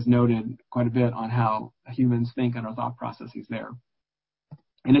has noted quite a bit on how humans think and our thought processes there.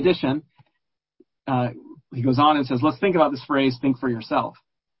 In addition, he goes on and says, let's think about this phrase, think for yourself.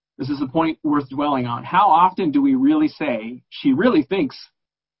 This is a point worth dwelling on. How often do we really say she really thinks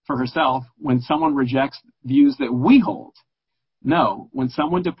for herself when someone rejects views that we hold? No, when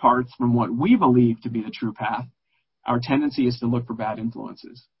someone departs from what we believe to be the true path, our tendency is to look for bad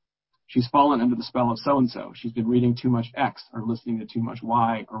influences. She's fallen under the spell of so-and-so. She's been reading too much X or listening to too much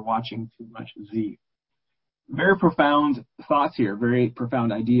Y or watching too much Z. Very profound thoughts here, very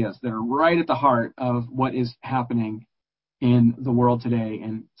profound ideas that are right at the heart of what is happening in the world today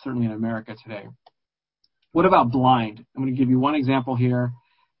and certainly in America today. What about blind? I'm going to give you one example here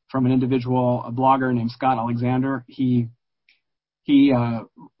from an individual, a blogger named Scott Alexander. He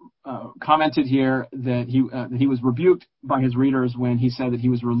commented here that he was rebuked by his readers when he said that he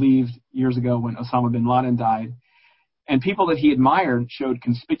was relieved years ago when Osama bin Laden died. And people that he admired showed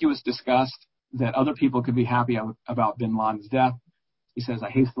conspicuous disgust that other people could be happy about bin Laden's death. He says, I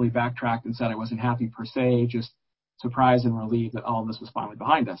hastily backtracked and said I wasn't happy per se, just surprised and relieved that all of this was finally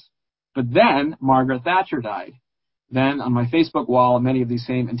behind us. But then Margaret Thatcher died. Then on my Facebook wall, many of these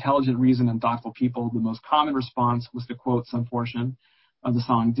same intelligent, reasoned, and thoughtful people, the most common response was to quote some portion of the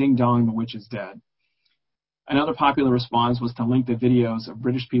song Ding Dong, the Witch is Dead. Another popular response was to link the videos of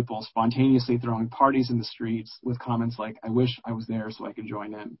British people spontaneously throwing parties in the streets with comments like, I wish I was there so I could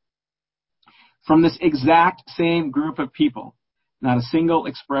join in. From this exact same group of people, not a single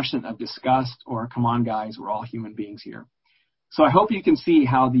expression of disgust or, come on guys, we're all human beings here. So I hope you can see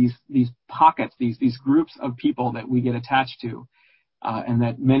how these pockets, these groups of people that we get attached to, and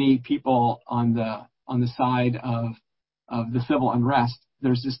that many people on the side of the civil unrest,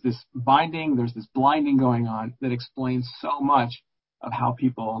 there's just this binding, there's this blinding going on that explains so much of how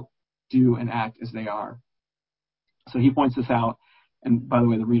people do and act as they are. So he points this out, and by the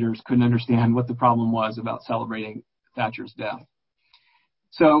way, the readers couldn't understand what the problem was about celebrating Thatcher's death.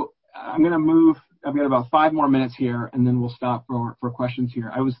 So I'm going to move. I've got about 5 more minutes here, and then we'll stop for questions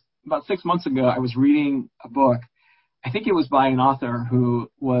here. About 6 months ago, I was reading a book. I think it was by an author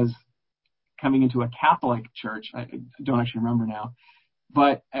who was coming into a Catholic church. I don't actually remember now.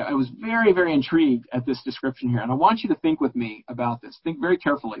 But I was very, very intrigued at this description here. And I want you to think with me about this. Think very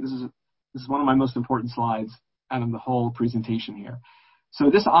carefully. This is one of my most important slides out of the whole presentation here. So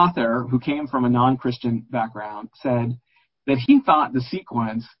this author, who came from a non-Christian background, said that he thought the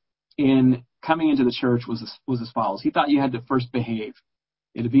sequence in coming into the church was as follows. He thought you had to first behave.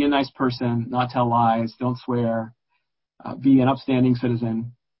 You had to be a nice person, not tell lies, don't swear, be an upstanding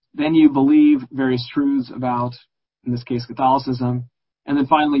citizen. Then you believe various truths about, in this case, Catholicism. And then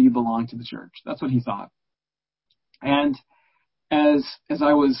finally you belong to the church. That's what he thought. And as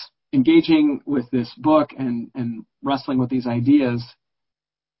I was engaging with this book and wrestling with these ideas,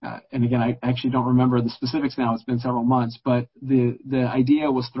 and again, I actually don't remember the specifics now. It's been several months, but the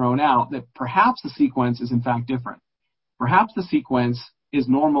idea was thrown out that perhaps the sequence is in fact different. Perhaps the sequence is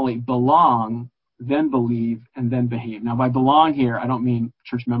normally belong, then believe, and then behave. Now, by belong here, I don't mean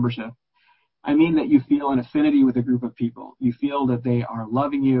church membership. I mean that you feel an affinity with a group of people. You feel that they are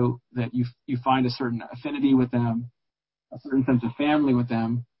loving you, that you find a certain affinity with them, a certain sense of family with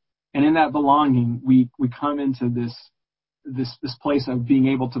them. And in that belonging, we come into this place of being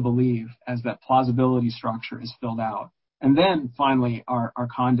able to believe as that plausibility structure is filled out. And then finally, our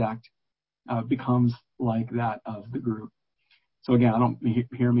conduct becomes like that of the group. So again, I don't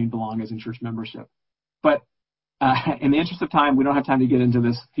here mean belong as in church membership. But in the interest of time, we don't have time to get into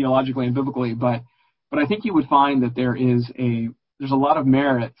this theologically and biblically, but I think you would find that there's a lot of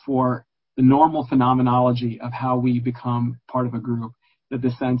merit for the normal phenomenology of how we become part of a group, that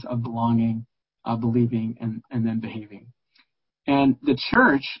the sense of belonging, believing, and then behaving. And the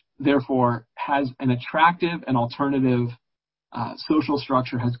church, therefore, has an attractive and alternative social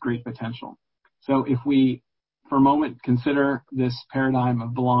structure, has great potential. So if we, for a moment, consider this paradigm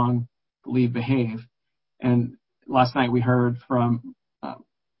of belong, believe, behave, and last night we heard from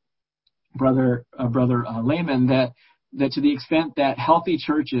Brother Lehman that to the extent that healthy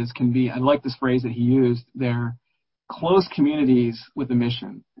churches can be, I like this phrase that he used, they're close communities with a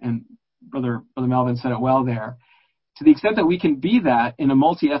mission. And Brother Melvin said it well there. To the extent that we can be that in a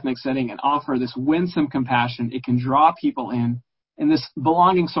multi-ethnic setting and offer this winsome compassion, it can draw people in this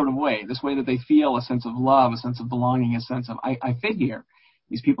belonging sort of way, this way that they feel a sense of love, a sense of belonging, a sense of, I fit here.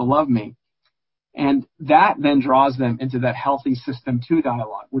 These people love me. And that then draws them into that healthy system 2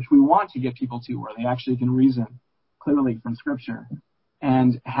 dialogue, which we want to get people to, where they actually can reason clearly from Scripture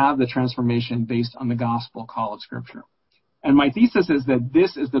and have the transformation based on the gospel call of Scripture. And my thesis is that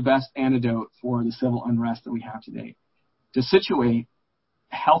this is the best antidote for the civil unrest that we have today, to situate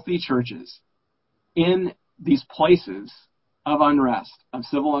healthy churches in these places of unrest, of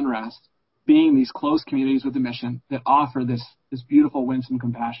civil unrest, being these close communities with a mission that offer this beautiful winsome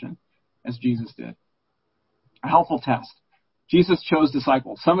compassion as Jesus did. A helpful test. Jesus chose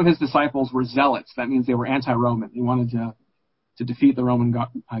disciples. Some of his disciples were zealots. That means they were anti-Roman. They wanted to defeat the Roman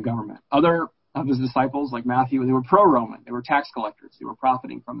government. Other of his disciples, like Matthew, they were pro-Roman. They were tax collectors. They were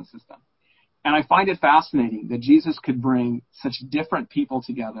profiting from the system. And I find it fascinating that Jesus could bring such different people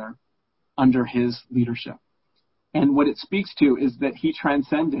together under his leadership. And what it speaks to is that he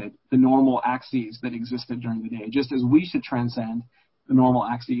transcended the normal axes that existed during the day, just as we should transcend the normal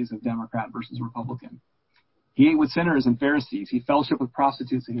axes of Democrat versus Republican. He ate with sinners and Pharisees. He fellowshiped with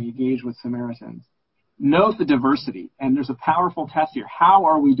prostitutes, and he engaged with Samaritans. Note the diversity, and there's a powerful test here. How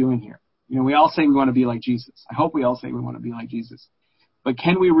are we doing here? You know, we all say we want to be like Jesus. I hope we all say we want to be like Jesus. But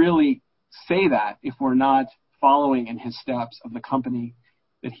can we really say that if we're not following in his steps of the company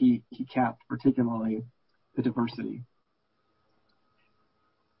that he kept, particularly the diversity?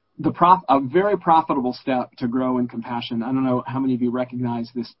 A very profitable step to grow in compassion. I don't know how many of you recognize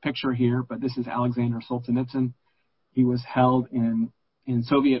this picture here, but this is Alexander Solzhenitsyn. He was held in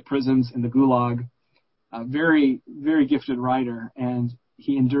Soviet prisons in the Gulag. A very, very gifted writer, and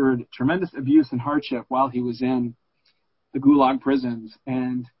he endured tremendous abuse and hardship while he was in the Gulag prisons.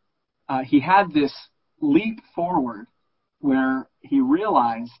 And he had this leap forward where he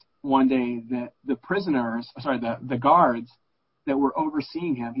realized one day that the guards that were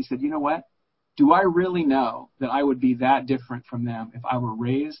overseeing him, he said, you know what? Do I really know that I would be that different from them if I were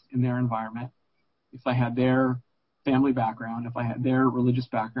raised in their environment, if I had their family background, if I had their religious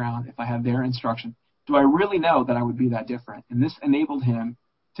background, if I had their instruction? Do I really know that I would be that different? And this enabled him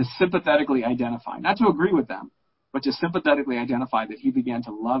to sympathetically identify, not to agree with them, but to sympathetically identify that he began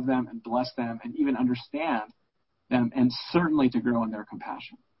to love them and bless them and even understand them, and certainly to grow in their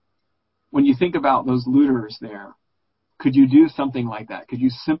compassion. When you think about those looters there, could you do something like that? Could you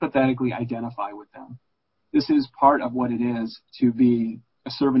sympathetically identify with them? This is part of what it is to be a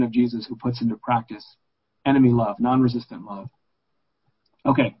servant of Jesus who puts into practice enemy love, non-resistant love.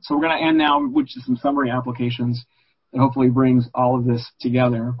 Okay, so we're going to end now with just some summary applications that hopefully brings all of this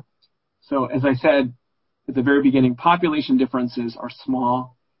together. So as I said at the very beginning, population differences are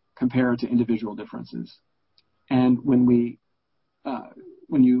small compared to individual differences. And when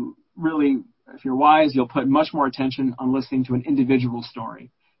you really, if you're wise, you'll put much more attention on listening to an individual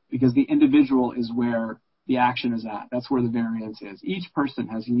story, because the individual is where the action is at. That's where the variance is. Each person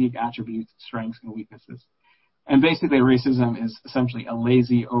has unique attributes, strengths, and weaknesses. And basically, racism is essentially a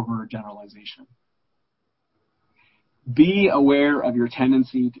lazy overgeneralization. Be aware of your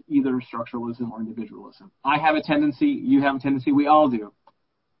tendency to either structuralism or individualism. I have a tendency, you have a tendency, we all do.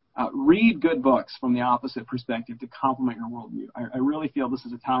 Read good books from the opposite perspective to complement your worldview. I really feel this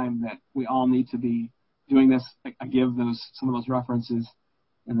is a time that we all need to be doing this. I give some of those references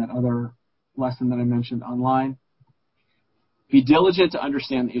in that other lesson that I mentioned online. Be diligent to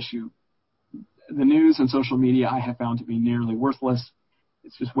understand the issue. The news and social media I have found to be nearly worthless.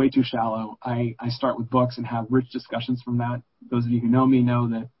 It's just way too shallow. I start with books and have rich discussions from that. Those of you who know me know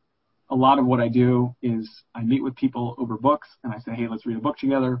that a lot of what I do is I meet with people over books and I say, hey, let's read a book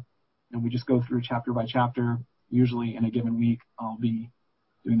together. And we just go through chapter by chapter. Usually in a given week, I'll be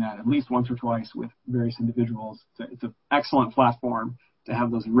doing that at least once or twice with various individuals. It's an excellent platform to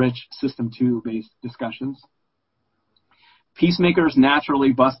have those rich System 2 based discussions. Peacemakers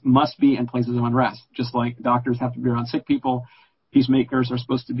naturally must be in places of unrest. Just like doctors have to be around sick people, peacemakers are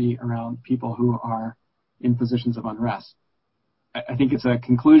supposed to be around people who are in positions of unrest. I think it's a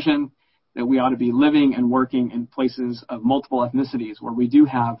conclusion that we ought to be living and working in places of multiple ethnicities where we do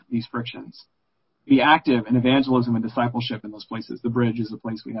have these frictions. be active in evangelism and discipleship in those places. The Bridge is a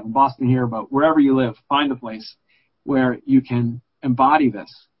place we have in Boston here, but wherever you live, find a place where you can embody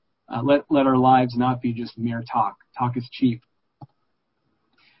this. Let our lives not be just mere talk. Talk is cheap.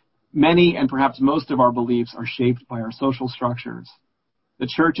 Many and perhaps most of our beliefs are shaped by our social structures. The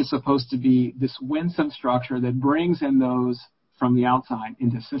church is supposed to be this winsome structure that brings in those from the outside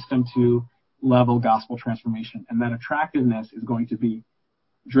into system 2 level gospel transformation. And that attractiveness is going to be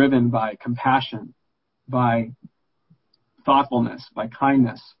driven by compassion, by thoughtfulness, by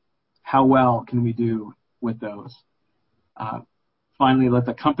kindness. How well can we do with those? Finally, let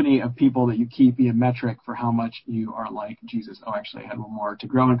the company of people that you keep be a metric for how much you are like Jesus. Oh, actually, I had one more. To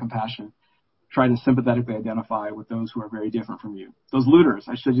grow in compassion, try to sympathetically identify with those who are very different from you. Those looters,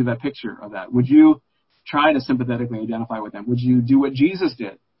 I showed you that picture of that. Would you try to sympathetically identify with them? Would you do what Jesus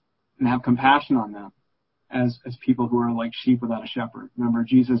did and have compassion on them as people who are like sheep without a shepherd? Remember,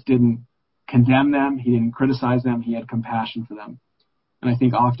 Jesus didn't condemn them. He didn't criticize them. He had compassion for them. And I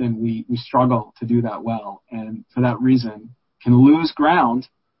think often we struggle to do that well. And for that reason, can lose ground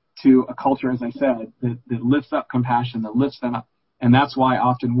to a culture, as I said, that lifts up compassion, that lifts them up. And that's why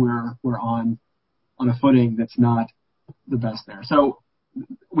often we're on a footing that's not the best there. So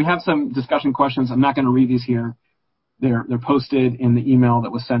we have some discussion questions. I'm not going to read these here. They're posted in the email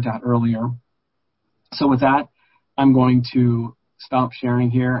that was sent out earlier. So with that, I'm going to stop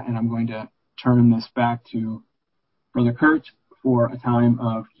sharing here, and I'm going to turn this back to Brother Kurt for a time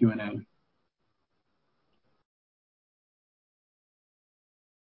of Q&A.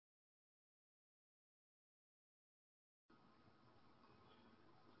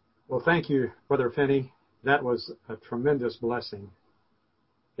 Well, thank you, Brother Finney. That was a tremendous blessing.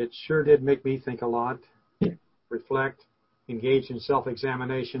 It sure did make me think a lot, reflect, engage in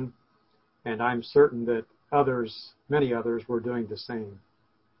self-examination, and I'm certain that many others, were doing the same.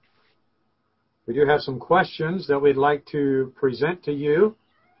 We do have some questions that we'd like to present to you.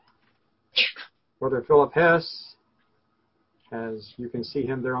 Brother Philip Hess, as you can see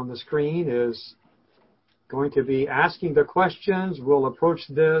him there on the screen, is going to be asking the questions. We'll approach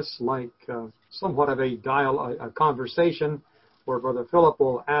this like somewhat of a conversation where Brother Philip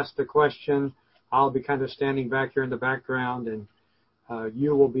will ask the question. I'll be kind of standing back here in the background, and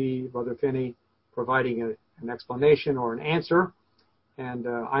you will be, Brother Finney, providing an explanation or an answer, and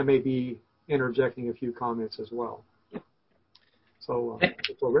I may be interjecting a few comments as well. So,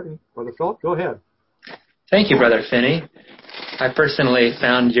 if we're ready, Brother Philip, go ahead. Thank you, Brother Finney. I personally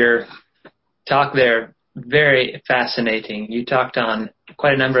found your talk there very fascinating. You talked on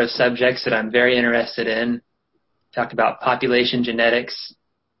quite a number of subjects that I'm very interested in. You talked about population genetics.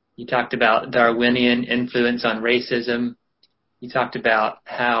 You talked about Darwinian influence on racism. You talked about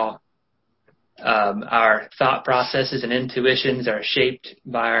how our thought processes and intuitions are shaped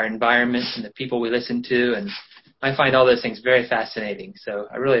by our environments and the people we listen to. And I find all those things very fascinating. So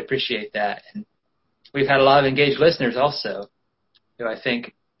I really appreciate that. And we've had a lot of engaged listeners also who I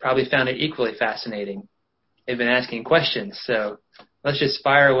think probably found it equally fascinating. They've been asking questions. So let's just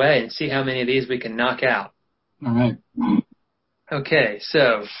fire away and see how many of these we can knock out. All right. Okay,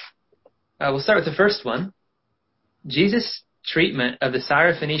 so we'll start with the first one. Jesus' treatment of the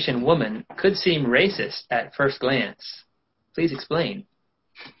Syrophoenician woman could seem racist at first glance. Please explain.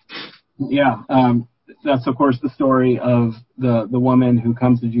 Yeah, that's of course the story of the woman who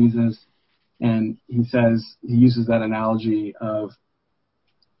comes to Jesus, and he uses that analogy of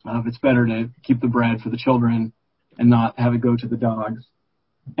it's better to keep the bread for the children and not have it go to the dogs.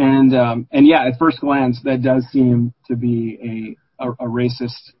 And yeah, at first glance, that does seem to be a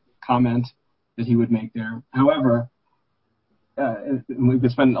racist comment that he would make there. However, we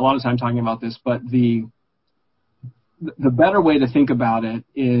could spend a lot of time talking about this, but the better way to think about it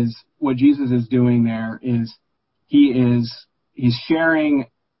is what Jesus is doing there is he's sharing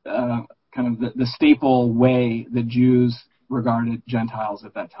kind of the staple way that Jews regarded Gentiles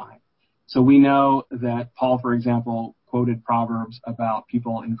at that time. So we know that Paul, for example, quoted Proverbs about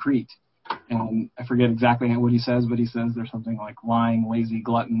people in Crete. And I forget exactly what he says, but he says there's something like lying, lazy,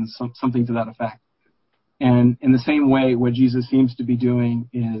 gluttons, something to that effect. And in the same way, what Jesus seems to be doing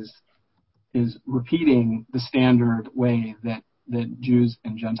is repeating the standard way that Jews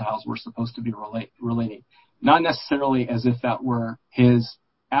and Gentiles were supposed to be relating. Not necessarily as if that were his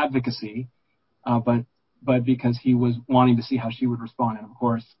advocacy, but because he was wanting to see how she would respond. And of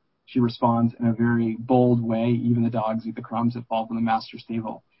course, she responds in a very bold way. Even the dogs eat the crumbs that fall from the master's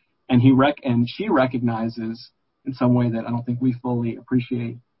table. And she recognizes in some way that I don't think we fully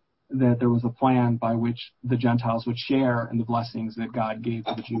appreciate that there was a plan by which the Gentiles would share in the blessings that God gave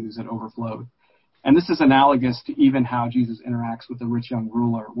to the Jews that overflowed. And this is analogous to even how Jesus interacts with the rich young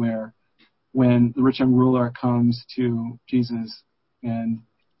ruler, where when the rich young ruler comes to Jesus and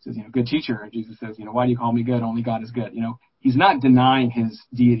says, good teacher, and Jesus says, why do you call me good? Only God is good. He's not denying his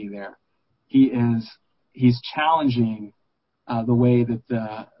deity there. He's challenging the way that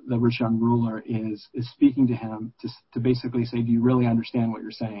the rich young ruler is speaking to him to basically say, do you really understand what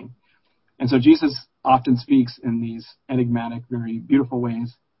you're saying? And so Jesus often speaks in these enigmatic, very beautiful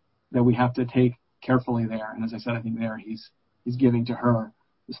ways that we have to take carefully there. And as I said, I think there he's giving to her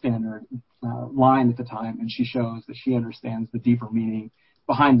the standard line at the time, and she shows that she understands the deeper meaning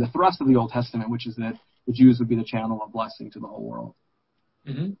behind the thrust of the Old Testament, which is that the Jews would be the channel of blessing to the whole world.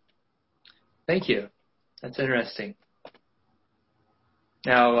 Mm-hmm. Thank you. That's interesting.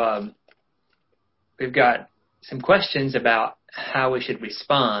 Now, we've got some questions about how we should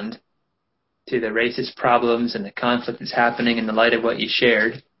respond to the racist problems and the conflict that's happening in the light of what you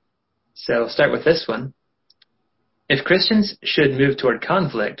shared. So I'll start with this one. If Christians should move toward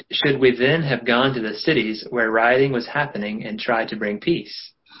conflict, should we then have gone to the cities where rioting was happening and tried to bring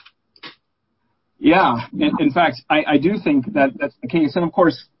peace? Yeah. In fact, I do think that's the case. And of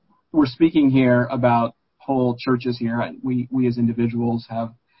course, we're speaking here about whole churches here. We as individuals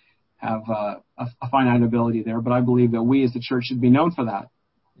have a finite ability there, but I believe that we as the church should be known for that.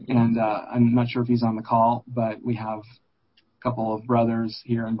 And I'm not sure if he's on the call, but we have a couple of brothers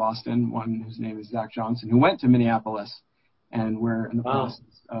here in Boston, one whose name is Zach Johnson, who went to Minneapolis, and we're in the process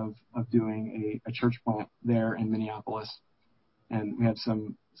of doing a church plant there in Minneapolis. And we have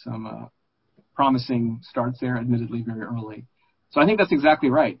some promising starts there, admittedly very early. So I think that's exactly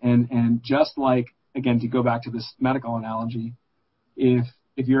right. And just like, again, to go back to this medical analogy, if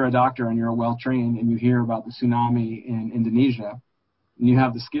you're a doctor and you're well trained and you hear about the tsunami in Indonesia and you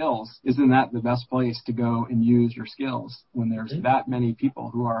have the skills, isn't that the best place to go and use your skills when there's that many people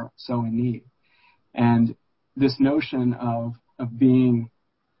who are so in need? And this notion of being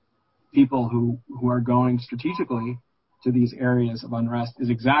people who are going strategically to these areas of unrest is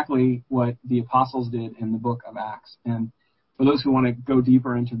exactly what the apostles did in the book of Acts. And for those who want to go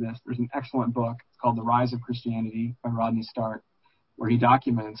deeper into this, there's an excellent book called The Rise of Christianity by Rodney Stark, where he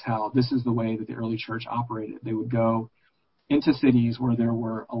documents how this is the way that the early church operated. They would go into cities where there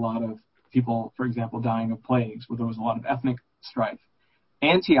were a lot of people, for example, dying of plagues, where there was a lot of ethnic strife.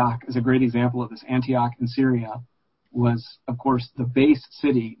 Antioch is a great example of this. Antioch in Syria was, of course, the base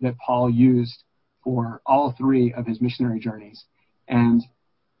city that Paul used for all three of his missionary journeys. And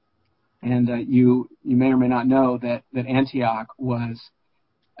you may or may not know that Antioch was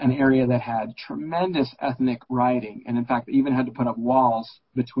an area that had tremendous ethnic rioting, and in fact, they even had to put up walls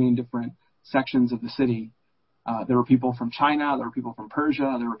between different sections of the city. There were people from China, there were people from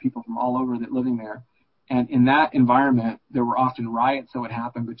Persia, there were people from all over that living there. And in that environment, there were often riots that would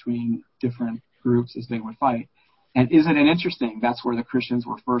happen between different groups as they would fight. And isn't it interesting? That's where the Christians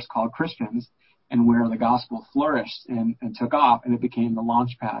were first called Christians, and where the gospel flourished and took off, and it became the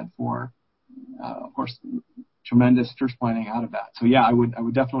launch pad for, of course, tremendous church planting out of that. So yeah, I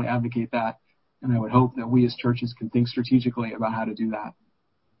would definitely advocate that, and I would hope that we as churches can think strategically about how to do that.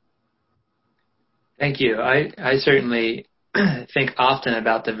 Thank you. I certainly think often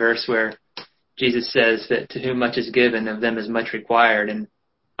about the verse where Jesus says that to whom much is given, of them is much required. And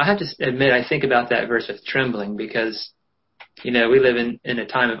I have to admit, I think about that verse with trembling because, we live in a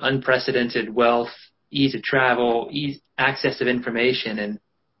time of unprecedented wealth, ease of travel, access of information, and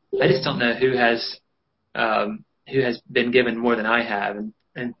I just don't know who has been given more than I have,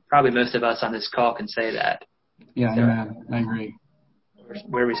 and probably most of us on this call can say that. Yeah, so, amen. I agree.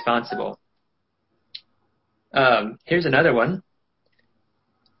 We're responsible. Here's another one.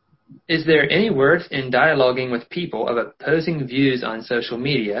 Is there any worth in dialoguing with people of opposing views on social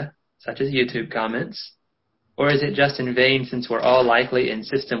media, such as YouTube comments, or is it just in vain since we're all likely in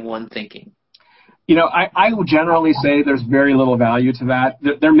System 1 thinking? I would generally say there's very little value to that.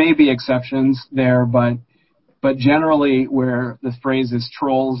 There may be exceptions there, but generally where the phrase is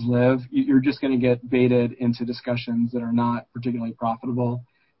trolls live, you're just going to get baited into discussions that are not particularly profitable.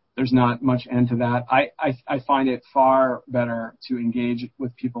 There's not much end to that. I find it far better to engage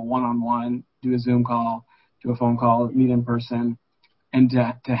with people one-on-one, do a Zoom call, do a phone call, meet in person, and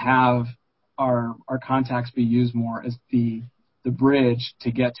to have our contacts be used more as the bridge to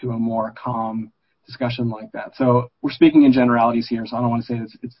get to a more calm discussion like that. So we're speaking in generalities here, so I don't want to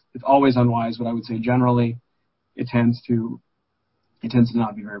say it's always unwise, but I would say generally it tends to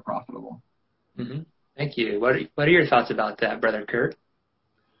not be very profitable. Mm-hmm. Thank you. What are your thoughts about that, Brother Kurt?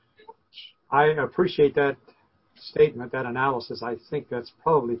 I appreciate that statement, that analysis. I think that's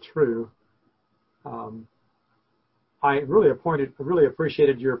probably true. I really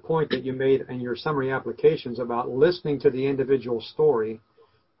appreciated your point that you made in your summary applications about listening to the individual story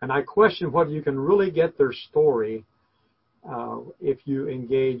And I question whether you can really get their story if you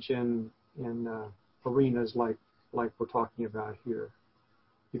engage in arenas like we're talking about here.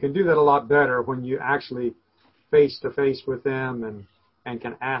 You can do that a lot better when you actually face to face with them and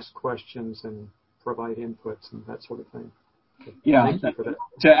can ask questions and provide inputs and that sort of thing. So yeah. thank you for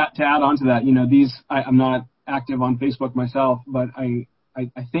that. To add on to that, I'm not active on Facebook myself, but I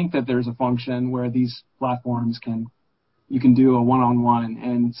think that there's a function where these platforms you can do a one-on-one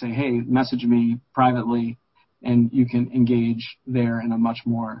and say, hey, message me privately, and you can engage there in a much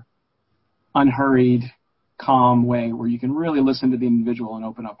more unhurried, calm way where you can really listen to the individual and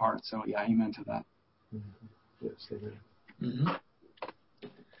open up heart. So yeah, amen to that. Mm-hmm. Yes, amen. Mm-hmm.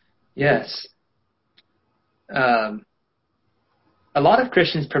 Yes. A lot of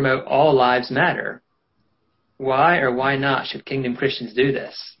Christians promote all lives matter. Why or why not should Kingdom Christians do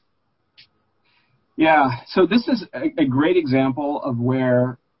this? Yeah, so this is a great example of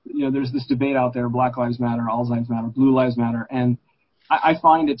where, there's this debate out there, Black Lives Matter, All Lives Matter, Blue Lives Matter, and I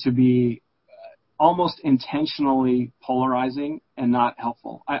find it to be almost intentionally polarizing and not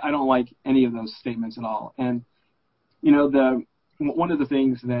helpful. I don't like any of those statements at all. And, one of the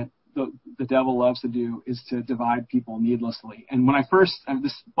things that the devil loves to do is to divide people needlessly. And when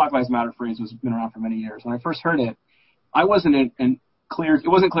this Black Lives Matter phrase has been around for many years. When I first heard it, it wasn't clear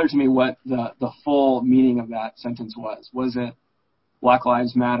to me what the full meaning of that sentence was. Was it Black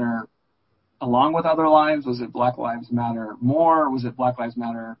Lives Matter along with other lives? Was it Black Lives Matter more? Was it Black Lives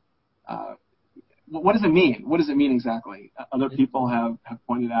Matter? What does it mean? What does it mean exactly? Other people have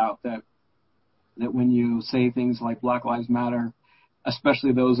pointed out that when you say things like Black Lives Matter,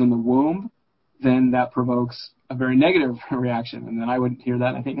 especially those in the womb, then that provokes a very negative reaction. And then I would hear that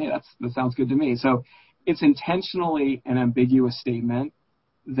and I think, hey, that sounds good to me. So it's intentionally an ambiguous statement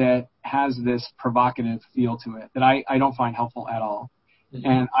that has this provocative feel to it that I don't find helpful at all. Mm-hmm.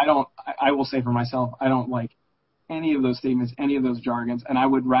 And I will say for myself, I don't like any of those statements, any of those jargons, and I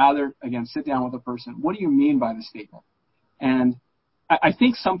would rather, again, sit down with a person. What do you mean by the statement? And I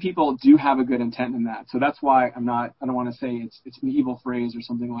think some people do have a good intent in that. So that's why I don't want to say it's an evil phrase or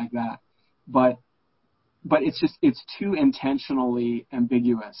something like that. But it's too intentionally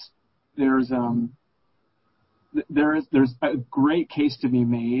ambiguous. There's a great case to be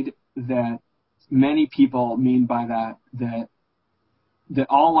made that many people mean by that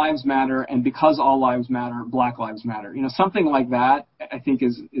all lives matter, and because all lives matter, Black Lives Matter. Something like that, I think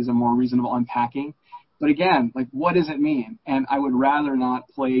is a more reasonable unpacking. But again, what does it mean? And I would rather not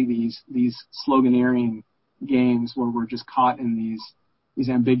play these sloganeering games where we're just caught in these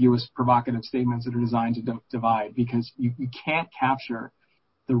ambiguous, provocative statements that are designed to divide, because you can't capture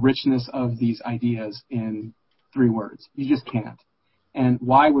the richness of these ideas in 3 words. You just can't. And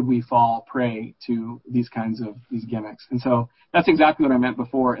why would we fall prey to these gimmicks? And so that's exactly what I meant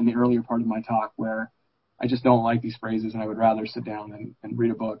before in the earlier part of my talk, where I just don't like these phrases, and I would rather sit down and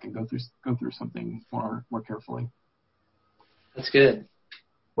read a book and go through something more carefully. That's good.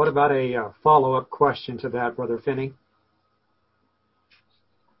 What about a follow-up question to that, Brother Finney?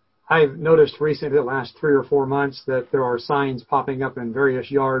 I've noticed recently, the last 3 or 4 months, that there are signs popping up in various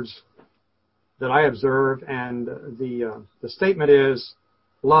yards that I observe, and the statement is,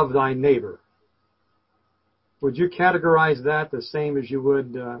 love thy neighbor. Would you categorize that the same as you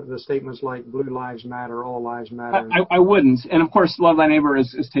would the statements like Blue Lives Matter, All Lives Matter? I wouldn't. And of course, love thy neighbor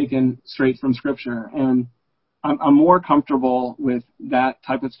is taken straight from Scripture. And I'm more comfortable with that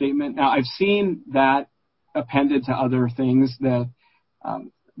type of statement. Now, I've seen that appended to other things that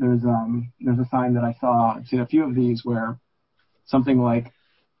there's a sign that I saw. I've seen a few of these where something like,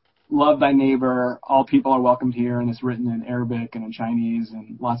 love thy neighbor, all people are welcomed here, and it's written in Arabic and in Chinese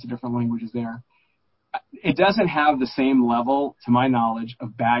and lots of different languages there. It doesn't have the same level, to my knowledge,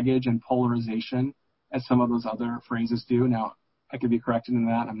 of baggage and polarization as some of those other phrases do. Now, I could be corrected in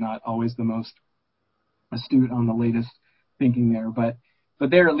that. I'm not always the most astute on the latest thinking there, but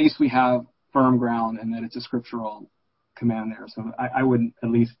there at least we have firm ground, and that it's a scriptural command there. So I would, at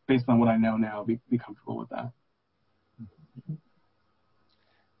least based on what I know now, be comfortable with that.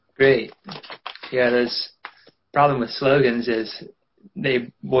 Great. Yeah, there's problem with slogans is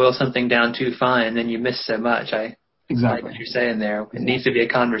they boil something down too fine, then you miss so much. I like what you're saying there. It needs to be a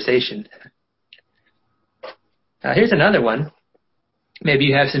conversation. Here's another one. Maybe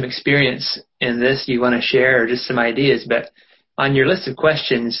you have some experience in this you want to share, or just some ideas, but on your list of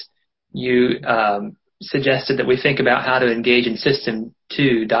questions, you suggested that we think about how to engage in System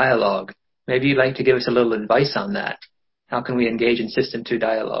 2 dialogue. Maybe you'd like to give us a little advice on that. How can we engage in System 2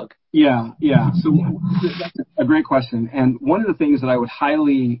 dialogue? Yeah. So that's a great question. And one of the things that I would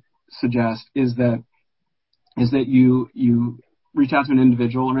highly suggest is that you reach out to an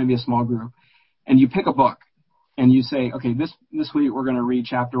individual or maybe a small group, and you pick a book, and you say, okay, this week we're going to read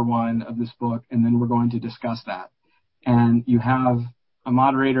chapter 1 of this book, and then we're going to discuss that. And you have a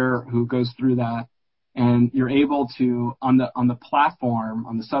moderator who goes through that, and you're able to, on the platform,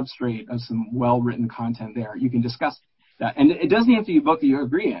 on the substrate of some well-written content there, you can discuss that. And it doesn't have to be a book that you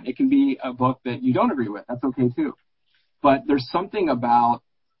agree in. It can be a book that you don't agree with. That's okay too. But there's something about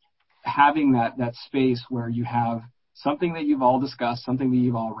having that space where you have something that you've all discussed, something that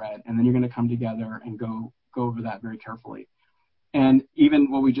you've all read, and then you're going to come together and go over that very carefully. And even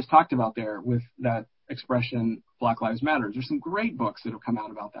what we just talked about there with that expression, Black Lives Matter, there's some great books that have come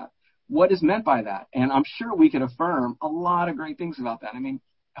out about that. What is meant by that? And I'm sure we could affirm a lot of great things about that. I mean,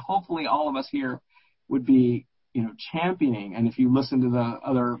 hopefully all of us here would be, championing, and if you listen to the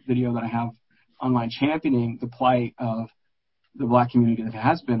other video that I have online, championing the plight of the Black community that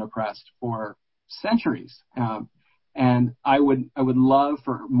has been oppressed for centuries. And I would love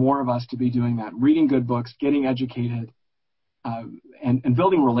for more of us to be doing that, reading good books, getting educated, and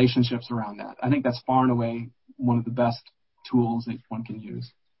building relationships around that. I think that's far and away one of the best tools that one can use.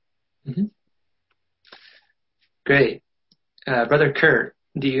 Mm-hmm. Great. Brother Kurt,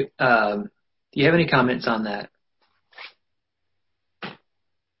 do you have any comments on that?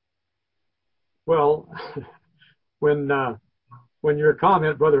 Well, when your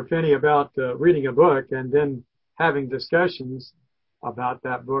comment, Brother Finney, about reading a book and then having discussions about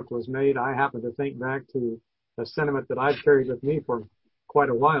that book was made, I happen to think back to a sentiment that I've carried with me for quite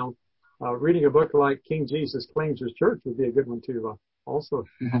a while. Reading a book like King Jesus Claims His Church would be a good one to also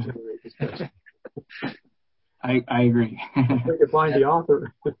generate discussion. I agree. We could find the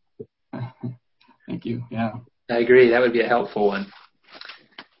author. Thank you. Yeah. I agree. That would be a helpful one.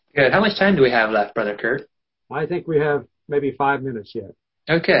 Good. How much time do we have left, Brother Kurt? I think we have maybe 5 minutes yet.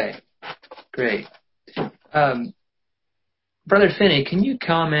 Okay. Great. Brother Finney, can you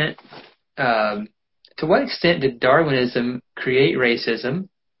comment, to what extent did Darwinism create racism,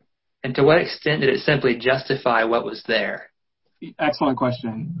 and to what extent did it simply justify what was there? Excellent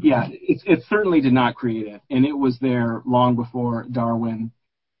question. Yeah, it certainly did not create it, and it was there long before Darwin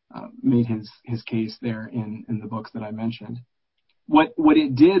made his case there in the books that I mentioned. What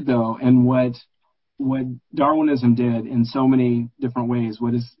it did, though, and what Darwinism did in so many different ways,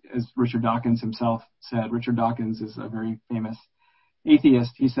 as Richard Dawkins himself said, Richard Dawkins is a very famous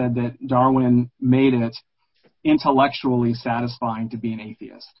atheist. He said that Darwin made it intellectually satisfying to be an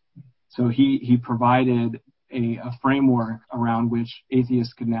atheist. So he provided a framework around which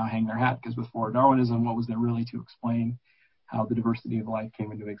atheists could now hang their hat, because before Darwinism, what was there really to explain how the diversity of life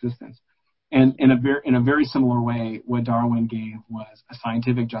came into existence? And in a very similar way, what Darwin gave was a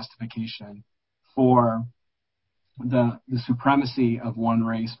scientific justification for the supremacy of one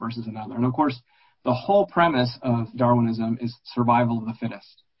race versus another. And of course, the whole premise of Darwinism is survival of the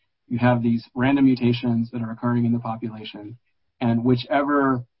fittest. You have these random mutations that are occurring in the population, and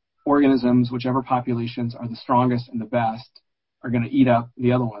whichever organisms, whichever populations are the strongest and the best are going to eat up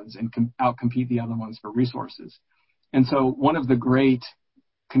the other ones and outcompete the other ones for resources. And so one of the great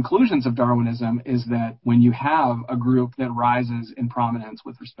conclusions of Darwinism is that when you have a group that rises in prominence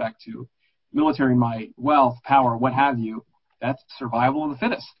with respect to military might, wealth, power, what have you, that's survival of the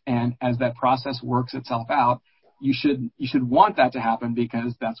fittest. And as that process works itself out, you should want that to happen,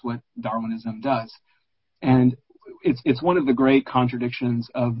 because that's what Darwinism does. And it's one of the great contradictions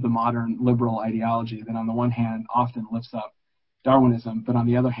of the modern liberal ideology that on the one hand often lifts up Darwinism, but on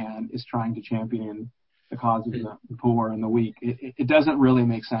the other hand is trying to champion the cause of the poor and the weak. It doesn't really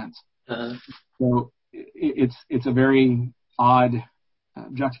make sense. Uh-huh. So it's a very odd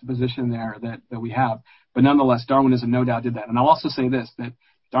juxtaposition there that we have. But nonetheless, Darwinism no doubt did that. And I'll also say this, that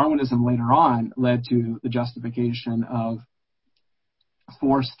Darwinism later on led to the justification of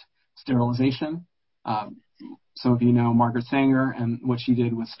forced sterilization. Some of you know Margaret Sanger and what she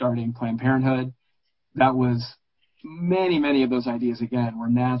did with starting Planned Parenthood. That was many of those ideas, again, were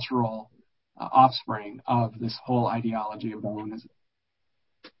natural offspring of this whole ideology of Darwinism.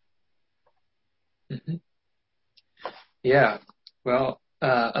 Mm-hmm. Yeah. Well,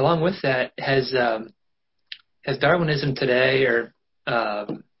 along with that, has Darwinism today or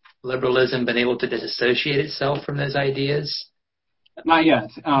liberalism been able to disassociate itself from those ideas? Not yet.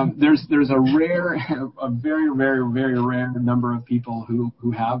 There's a very rare number of people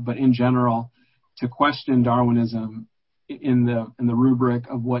who have, but in general, to question Darwinism in the rubric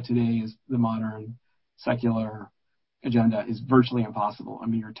of what today is the modern secular agenda is virtually impossible. I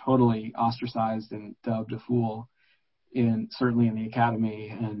mean, you're totally ostracized and dubbed a fool certainly in the academy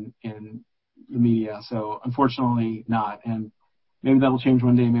and in the media. So unfortunately not. And maybe that'll change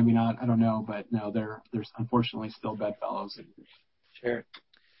one day, maybe not. I don't know. But no, there's unfortunately still bedfellows Sure.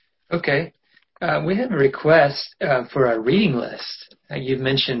 Okay. We have a request for a reading list. You've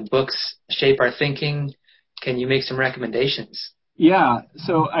mentioned books shape our thinking. Can you make some recommendations? Yeah.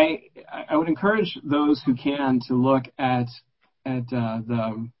 So I would encourage those who can to look at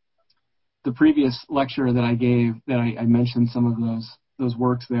the previous lecture that I gave, that I mentioned some of those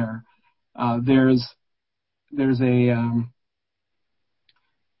works there. There's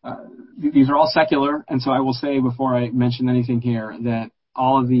these are all secular, and so I will say before I mention anything here that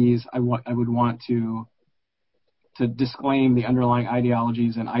all of these I would want to disclaim the underlying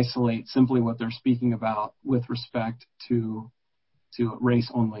ideologies and isolate simply what they're speaking about with respect to race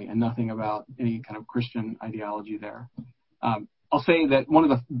only, and nothing about any kind of Christian ideology there. I'll say that one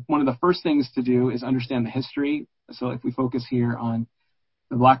of the first things to do is understand the history. So if we focus here on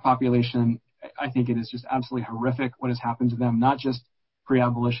the black population, I think it is just absolutely horrific what has happened to them, not just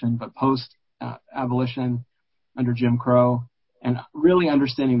pre-abolition, but post-abolition under Jim Crow. And really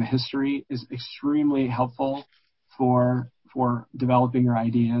understanding the history is extremely helpful for developing your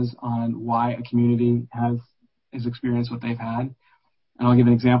ideas on why a community has experienced what they've had. And I'll give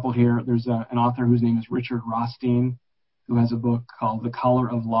an example here. There's an author whose name is Richard Rothstein, who has a book called The Color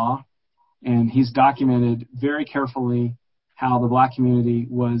of Law. And he's documented very carefully how the black community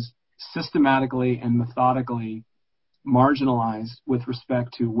was systematically and methodically marginalized with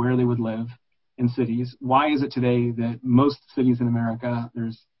respect to where they would live in cities. Why is it today that most cities in America,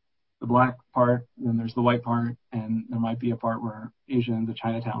 there's the black part, then there's the white part, and there might be a part where Asian, the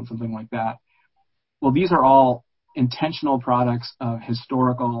Chinatown, something like that. Well, these are all intentional products of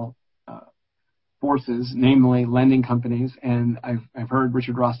historical forces, namely lending companies. And I've heard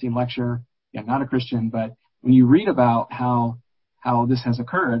Richard Rothstein lecture. Yeah, not a Christian, but when you read about how this has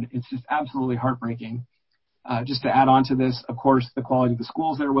occurred, it's just absolutely heartbreaking. Just to add on to this, of course, the quality of the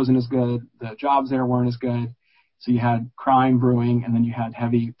schools there wasn't as good. The jobs there weren't as good. So you had crime brewing, and then you had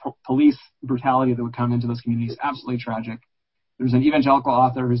heavy police brutality that would come into those communities. Absolutely tragic. There's an evangelical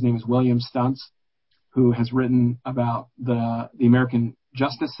author whose name is William Stuntz, who has written about the American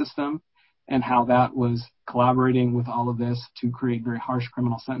justice system and how that was collaborating with all of this to create very harsh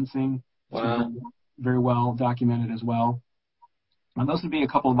criminal sentencing. Wow. So very well documented as well. And those would be a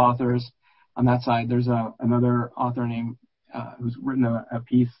couple of authors on that side. There's another author named who's written a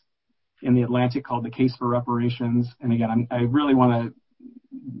piece in the Atlantic called The Case for Reparations. And again, I really want to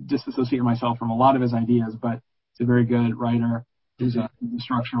disassociate myself from a lot of his ideas, but it's a very good writer who's a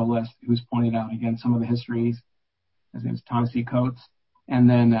structuralist who's pointed out, again, some of the histories. His name is Thomas E. Coates. And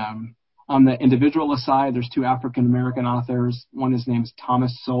then on the individualist side, there's two African-American authors. One, his name is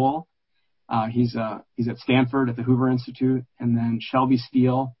Thomas Sowell. He's at Stanford at the Hoover Institute. And then Shelby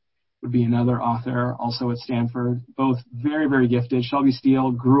Steele would be another author, also at Stanford. Both very, very gifted. Shelby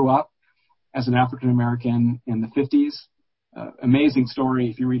Steele grew up as an African-American in the 50s. Amazing story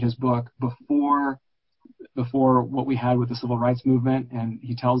if you read his book, before what we had with the civil rights movement. And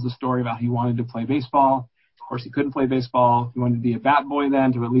he tells the story about he wanted to play baseball. Of course, he couldn't play baseball. He wanted to be a bat boy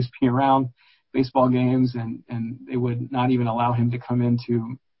then, to at least be around baseball games. And they would not even allow him to come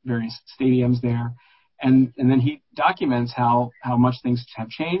into various stadiums there. And then he documents how much things have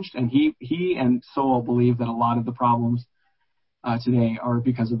changed. And he and Sowell believe that a lot of the problems today are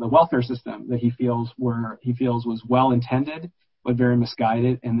because of the welfare system that he feels was well intended but very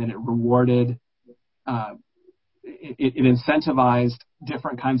misguided, and that it rewarded, it incentivized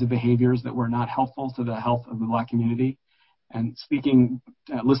different kinds of behaviors that were not helpful to the health of the black community. And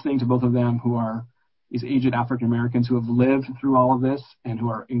listening to both of them, who are these aged African Americans who have lived through all of this and who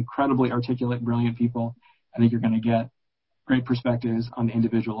are incredibly articulate, brilliant people, I think you're going to get great perspectives on the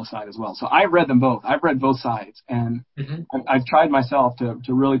individual side as well. So I've read them both. I've read both sides, and I've tried myself to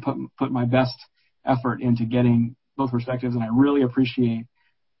really put my best effort into getting both perspectives, and I really appreciate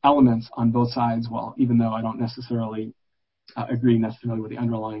elements on both sides, even though I don't necessarily agree necessarily with the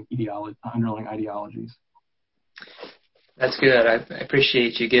underlying ideologies. That's good. I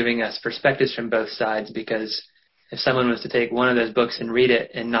appreciate you giving us perspectives from both sides, because if someone was to take one of those books and read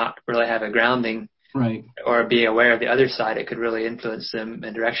it and not really have a grounding, right, or be aware of the other side, it could really influence them in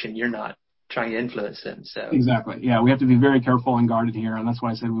a direction you're not trying to influence them. So exactly, yeah, we have to be very careful and guarded here, and that's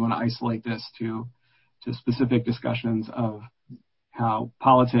why I said we want to isolate this to specific discussions of how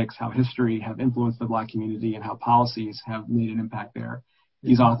politics, how history have influenced the black community, and how policies have made an impact there.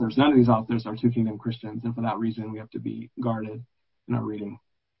 None of these authors are Two Kingdom Christians, and for that reason, we have to be guarded in our reading.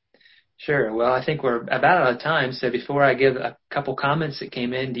 Sure. Well, I think we're about out of time, so before I give a couple comments that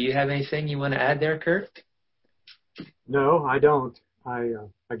came in, do you have anything you want to add there, Kurt? No, I don't. I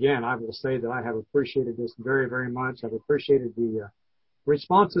will say that I have appreciated this very, very much. I've appreciated the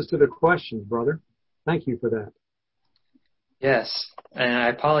responses to the questions, brother. Thank you for that. Yes, and I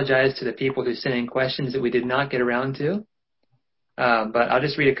apologize to the people who sent in questions that we did not get around to, but I'll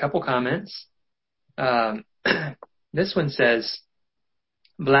just read a couple comments. This one says,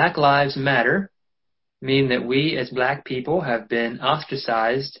 Black Lives Matter mean that we as black people have been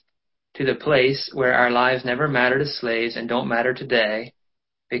ostracized to the place where our lives never mattered as slaves and don't matter today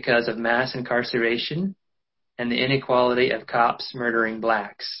because of mass incarceration and the inequality of cops murdering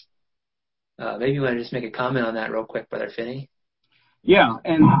blacks. Maybe you want to just make a comment on that real quick, Brother Finney? Yeah,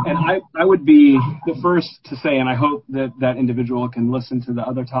 and I would be the first to say, and I hope that that individual can listen to the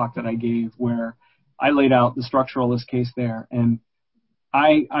other talk that I gave where I laid out the structuralist case there. And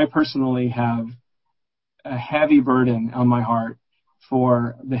I personally have a heavy burden on my heart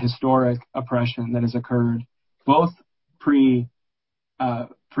for the historic oppression that has occurred both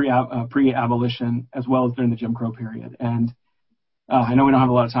pre-abolition as well as during the Jim Crow period. And I know we don't have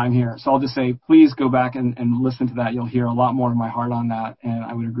a lot of time here, so I'll just say, please go back and listen to that. You'll hear a lot more of my heart on that, and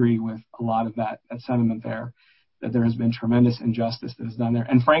I would agree with a lot of that sentiment there, that there has been tremendous injustice that is done there.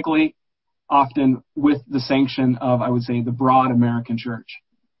 And frankly, often with the sanction of, I would say, the broad American church,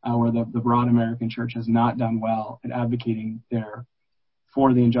 where the broad American church has not done well at advocating there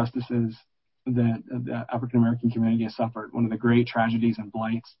for the injustices that the African American community has suffered, one of the great tragedies and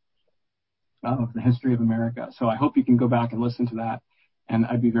blights of the history of America. So I hope you can go back and listen to that, and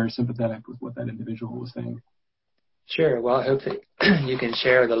I'd be very sympathetic with what that individual was saying. Sure. Well, I hope that you can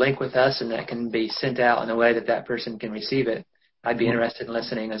share the link with us and that can be sent out in a way that that person can receive it. I'd be interested in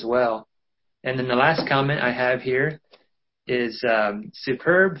listening as well. And then the last comment I have here is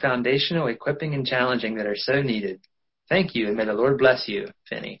superb foundational equipping and challenging that are so needed. Thank you, and may the Lord bless you,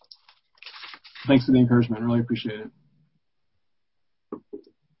 Finney. Thanks for the encouragement. Really appreciate it.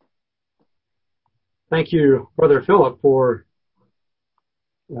 Thank you, Brother Philip, for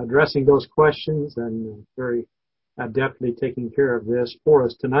addressing those questions and very adeptly taking care of this for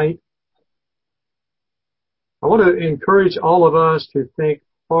us tonight. I want to encourage all of us to think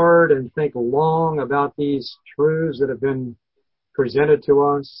hard and think long about these truths that have been presented to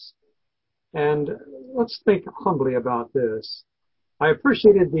us. And let's think humbly about this. I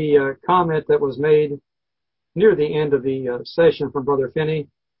appreciated the comment that was made near the end of the session from Brother Finney.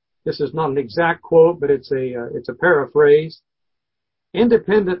 This is not an exact quote, but it's a paraphrase.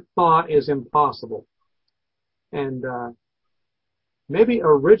 Independent thought is impossible. And maybe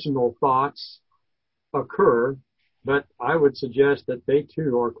original thoughts occur, but I would suggest that they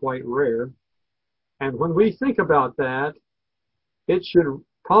too are quite rare. And when we think about that, it should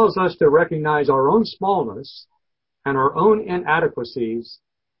cause us to recognize our own smallness and our own inadequacies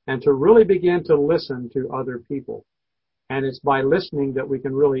and to really begin to listen to other people. And it's by listening that we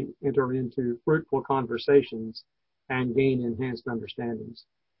can really enter into fruitful conversations and gain enhanced understandings.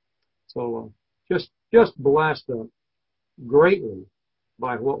 So just blessed greatly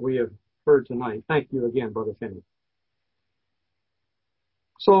by what we have heard tonight. Thank you again, Brother Finney.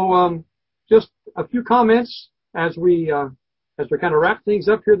 So just a few comments as we kind of wrap things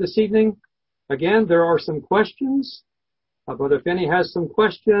up here this evening. Again, there are some questions. Brother Finney has some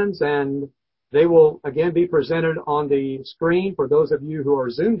questions, and they will again be presented on the screen for those of you who are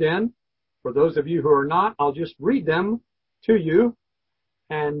zoomed in. For those of you who are not, I'll just read them to you,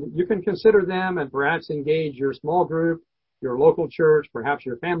 and you can consider them and perhaps engage your small group, your local church, perhaps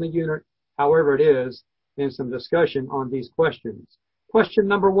your family unit, however it is, in some discussion on these questions. Question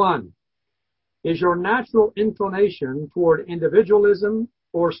number 1. Is your natural inclination toward individualism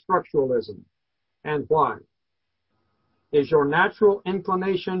or structuralism, and why? Is your natural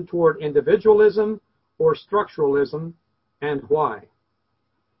inclination toward individualism or structuralism, and why?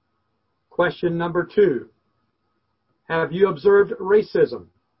 Question number 2. Have you observed racism?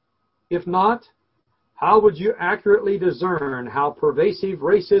 If not, how would you accurately discern how pervasive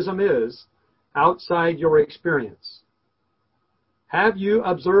racism is outside your experience? Have you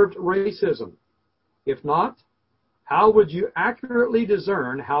observed racism? If not, how would you accurately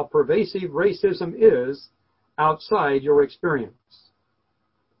discern how pervasive racism is outside your experience?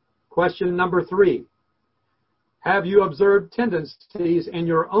 Question number 3. Have you observed tendencies in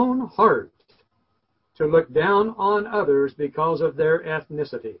your own heart to look down on others because of their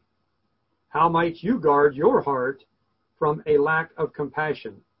ethnicity? How might you guard your heart from a lack of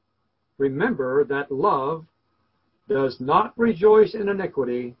compassion? Remember that love does not rejoice in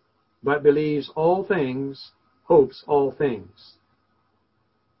iniquity, but believes all things, hopes all things.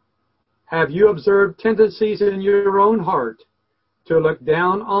 Have you observed tendencies in your own heart to look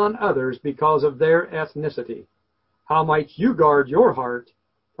down on others because of their ethnicity? How might you guard your heart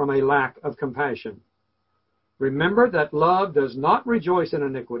from a lack of compassion? Remember that love does not rejoice in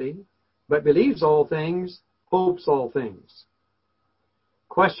iniquity, but believes all things, hopes all things.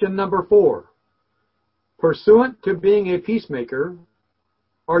 Question number 4. Pursuant to being a peacemaker,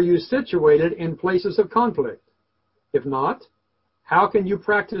 are you situated in places of conflict? If not, how can you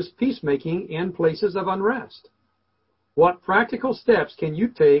practice peacemaking in places of unrest? What practical steps can you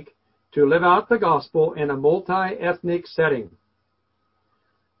take to live out the gospel in a multi-ethnic setting?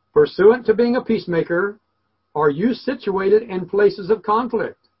 Pursuant to being a peacemaker, are you situated in places of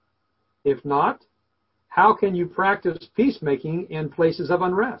conflict? If not, how can you practice peacemaking in places of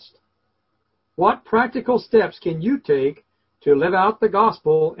unrest? What practical steps can you take to live out the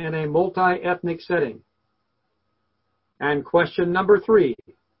gospel in a multi-ethnic setting? And question number 5.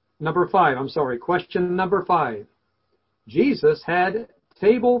 Question number 5. Jesus had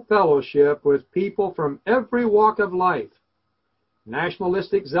table fellowship with people from every walk of life: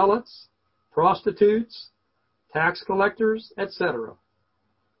 nationalistic zealots, prostitutes, tax collectors, etc.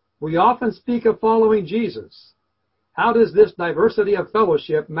 We often speak of following Jesus. How does this diversity of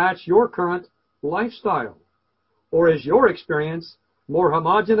fellowship match your current lifestyle? Or is your experience more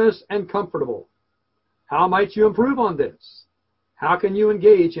homogeneous and comfortable? How might you improve on this? How can you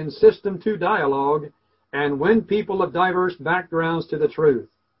engage in System 2 dialogue and win people of diverse backgrounds to the truth?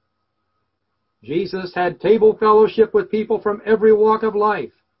 Jesus had table fellowship with people from every walk of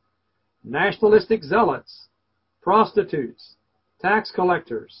life: nationalistic zealots, prostitutes, tax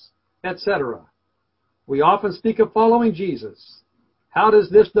collectors, etc. We often speak of following Jesus. How does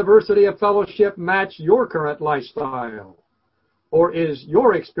this diversity of fellowship match your current lifestyle? Or is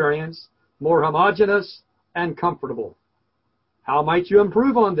your experience more homogeneous and comfortable? How might you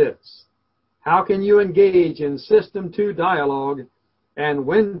improve on this? How can you engage in System 2 dialogue and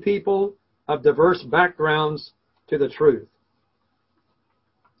win people of diverse backgrounds to the truth?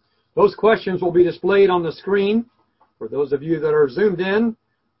 Those questions will be displayed on the screen for those of you that are zoomed in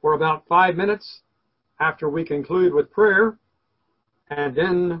for about 5 minutes after we conclude with prayer. And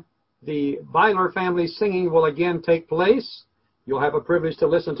then the Byler family singing will again take place. You'll have a privilege to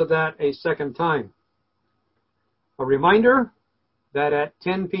listen to that a second time. A reminder that at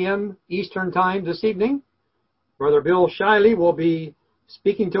 10 p.m. Eastern Time this evening, Brother Bill Shiley will be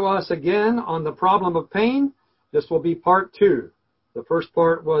speaking to us again on the problem of pain. This will be part 2. The first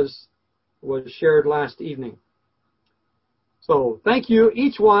part was shared last evening. So thank you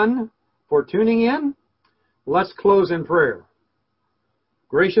each one for tuning in. Let's close in prayer.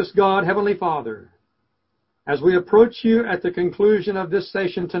 Gracious God, Heavenly Father, as we approach you at the conclusion of this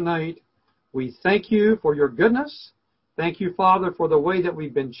session tonight, we thank you for your goodness. Thank you, Father, for the way that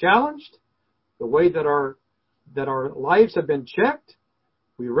we've been challenged, the way that our lives have been checked.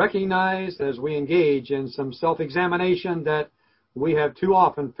 We recognize as we engage in some self-examination that we have too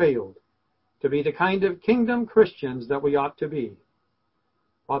often failed to be the kind of kingdom Christians that we ought to be.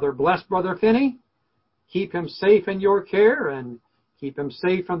 Father, bless Brother Finney. Keep him safe in your care and keep him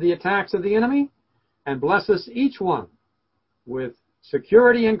safe from the attacks of the enemy. And bless us each one with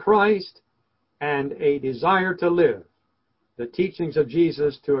security in Christ and a desire to live the teachings of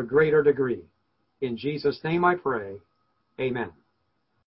Jesus to a greater degree. In Jesus' name I pray. Amen.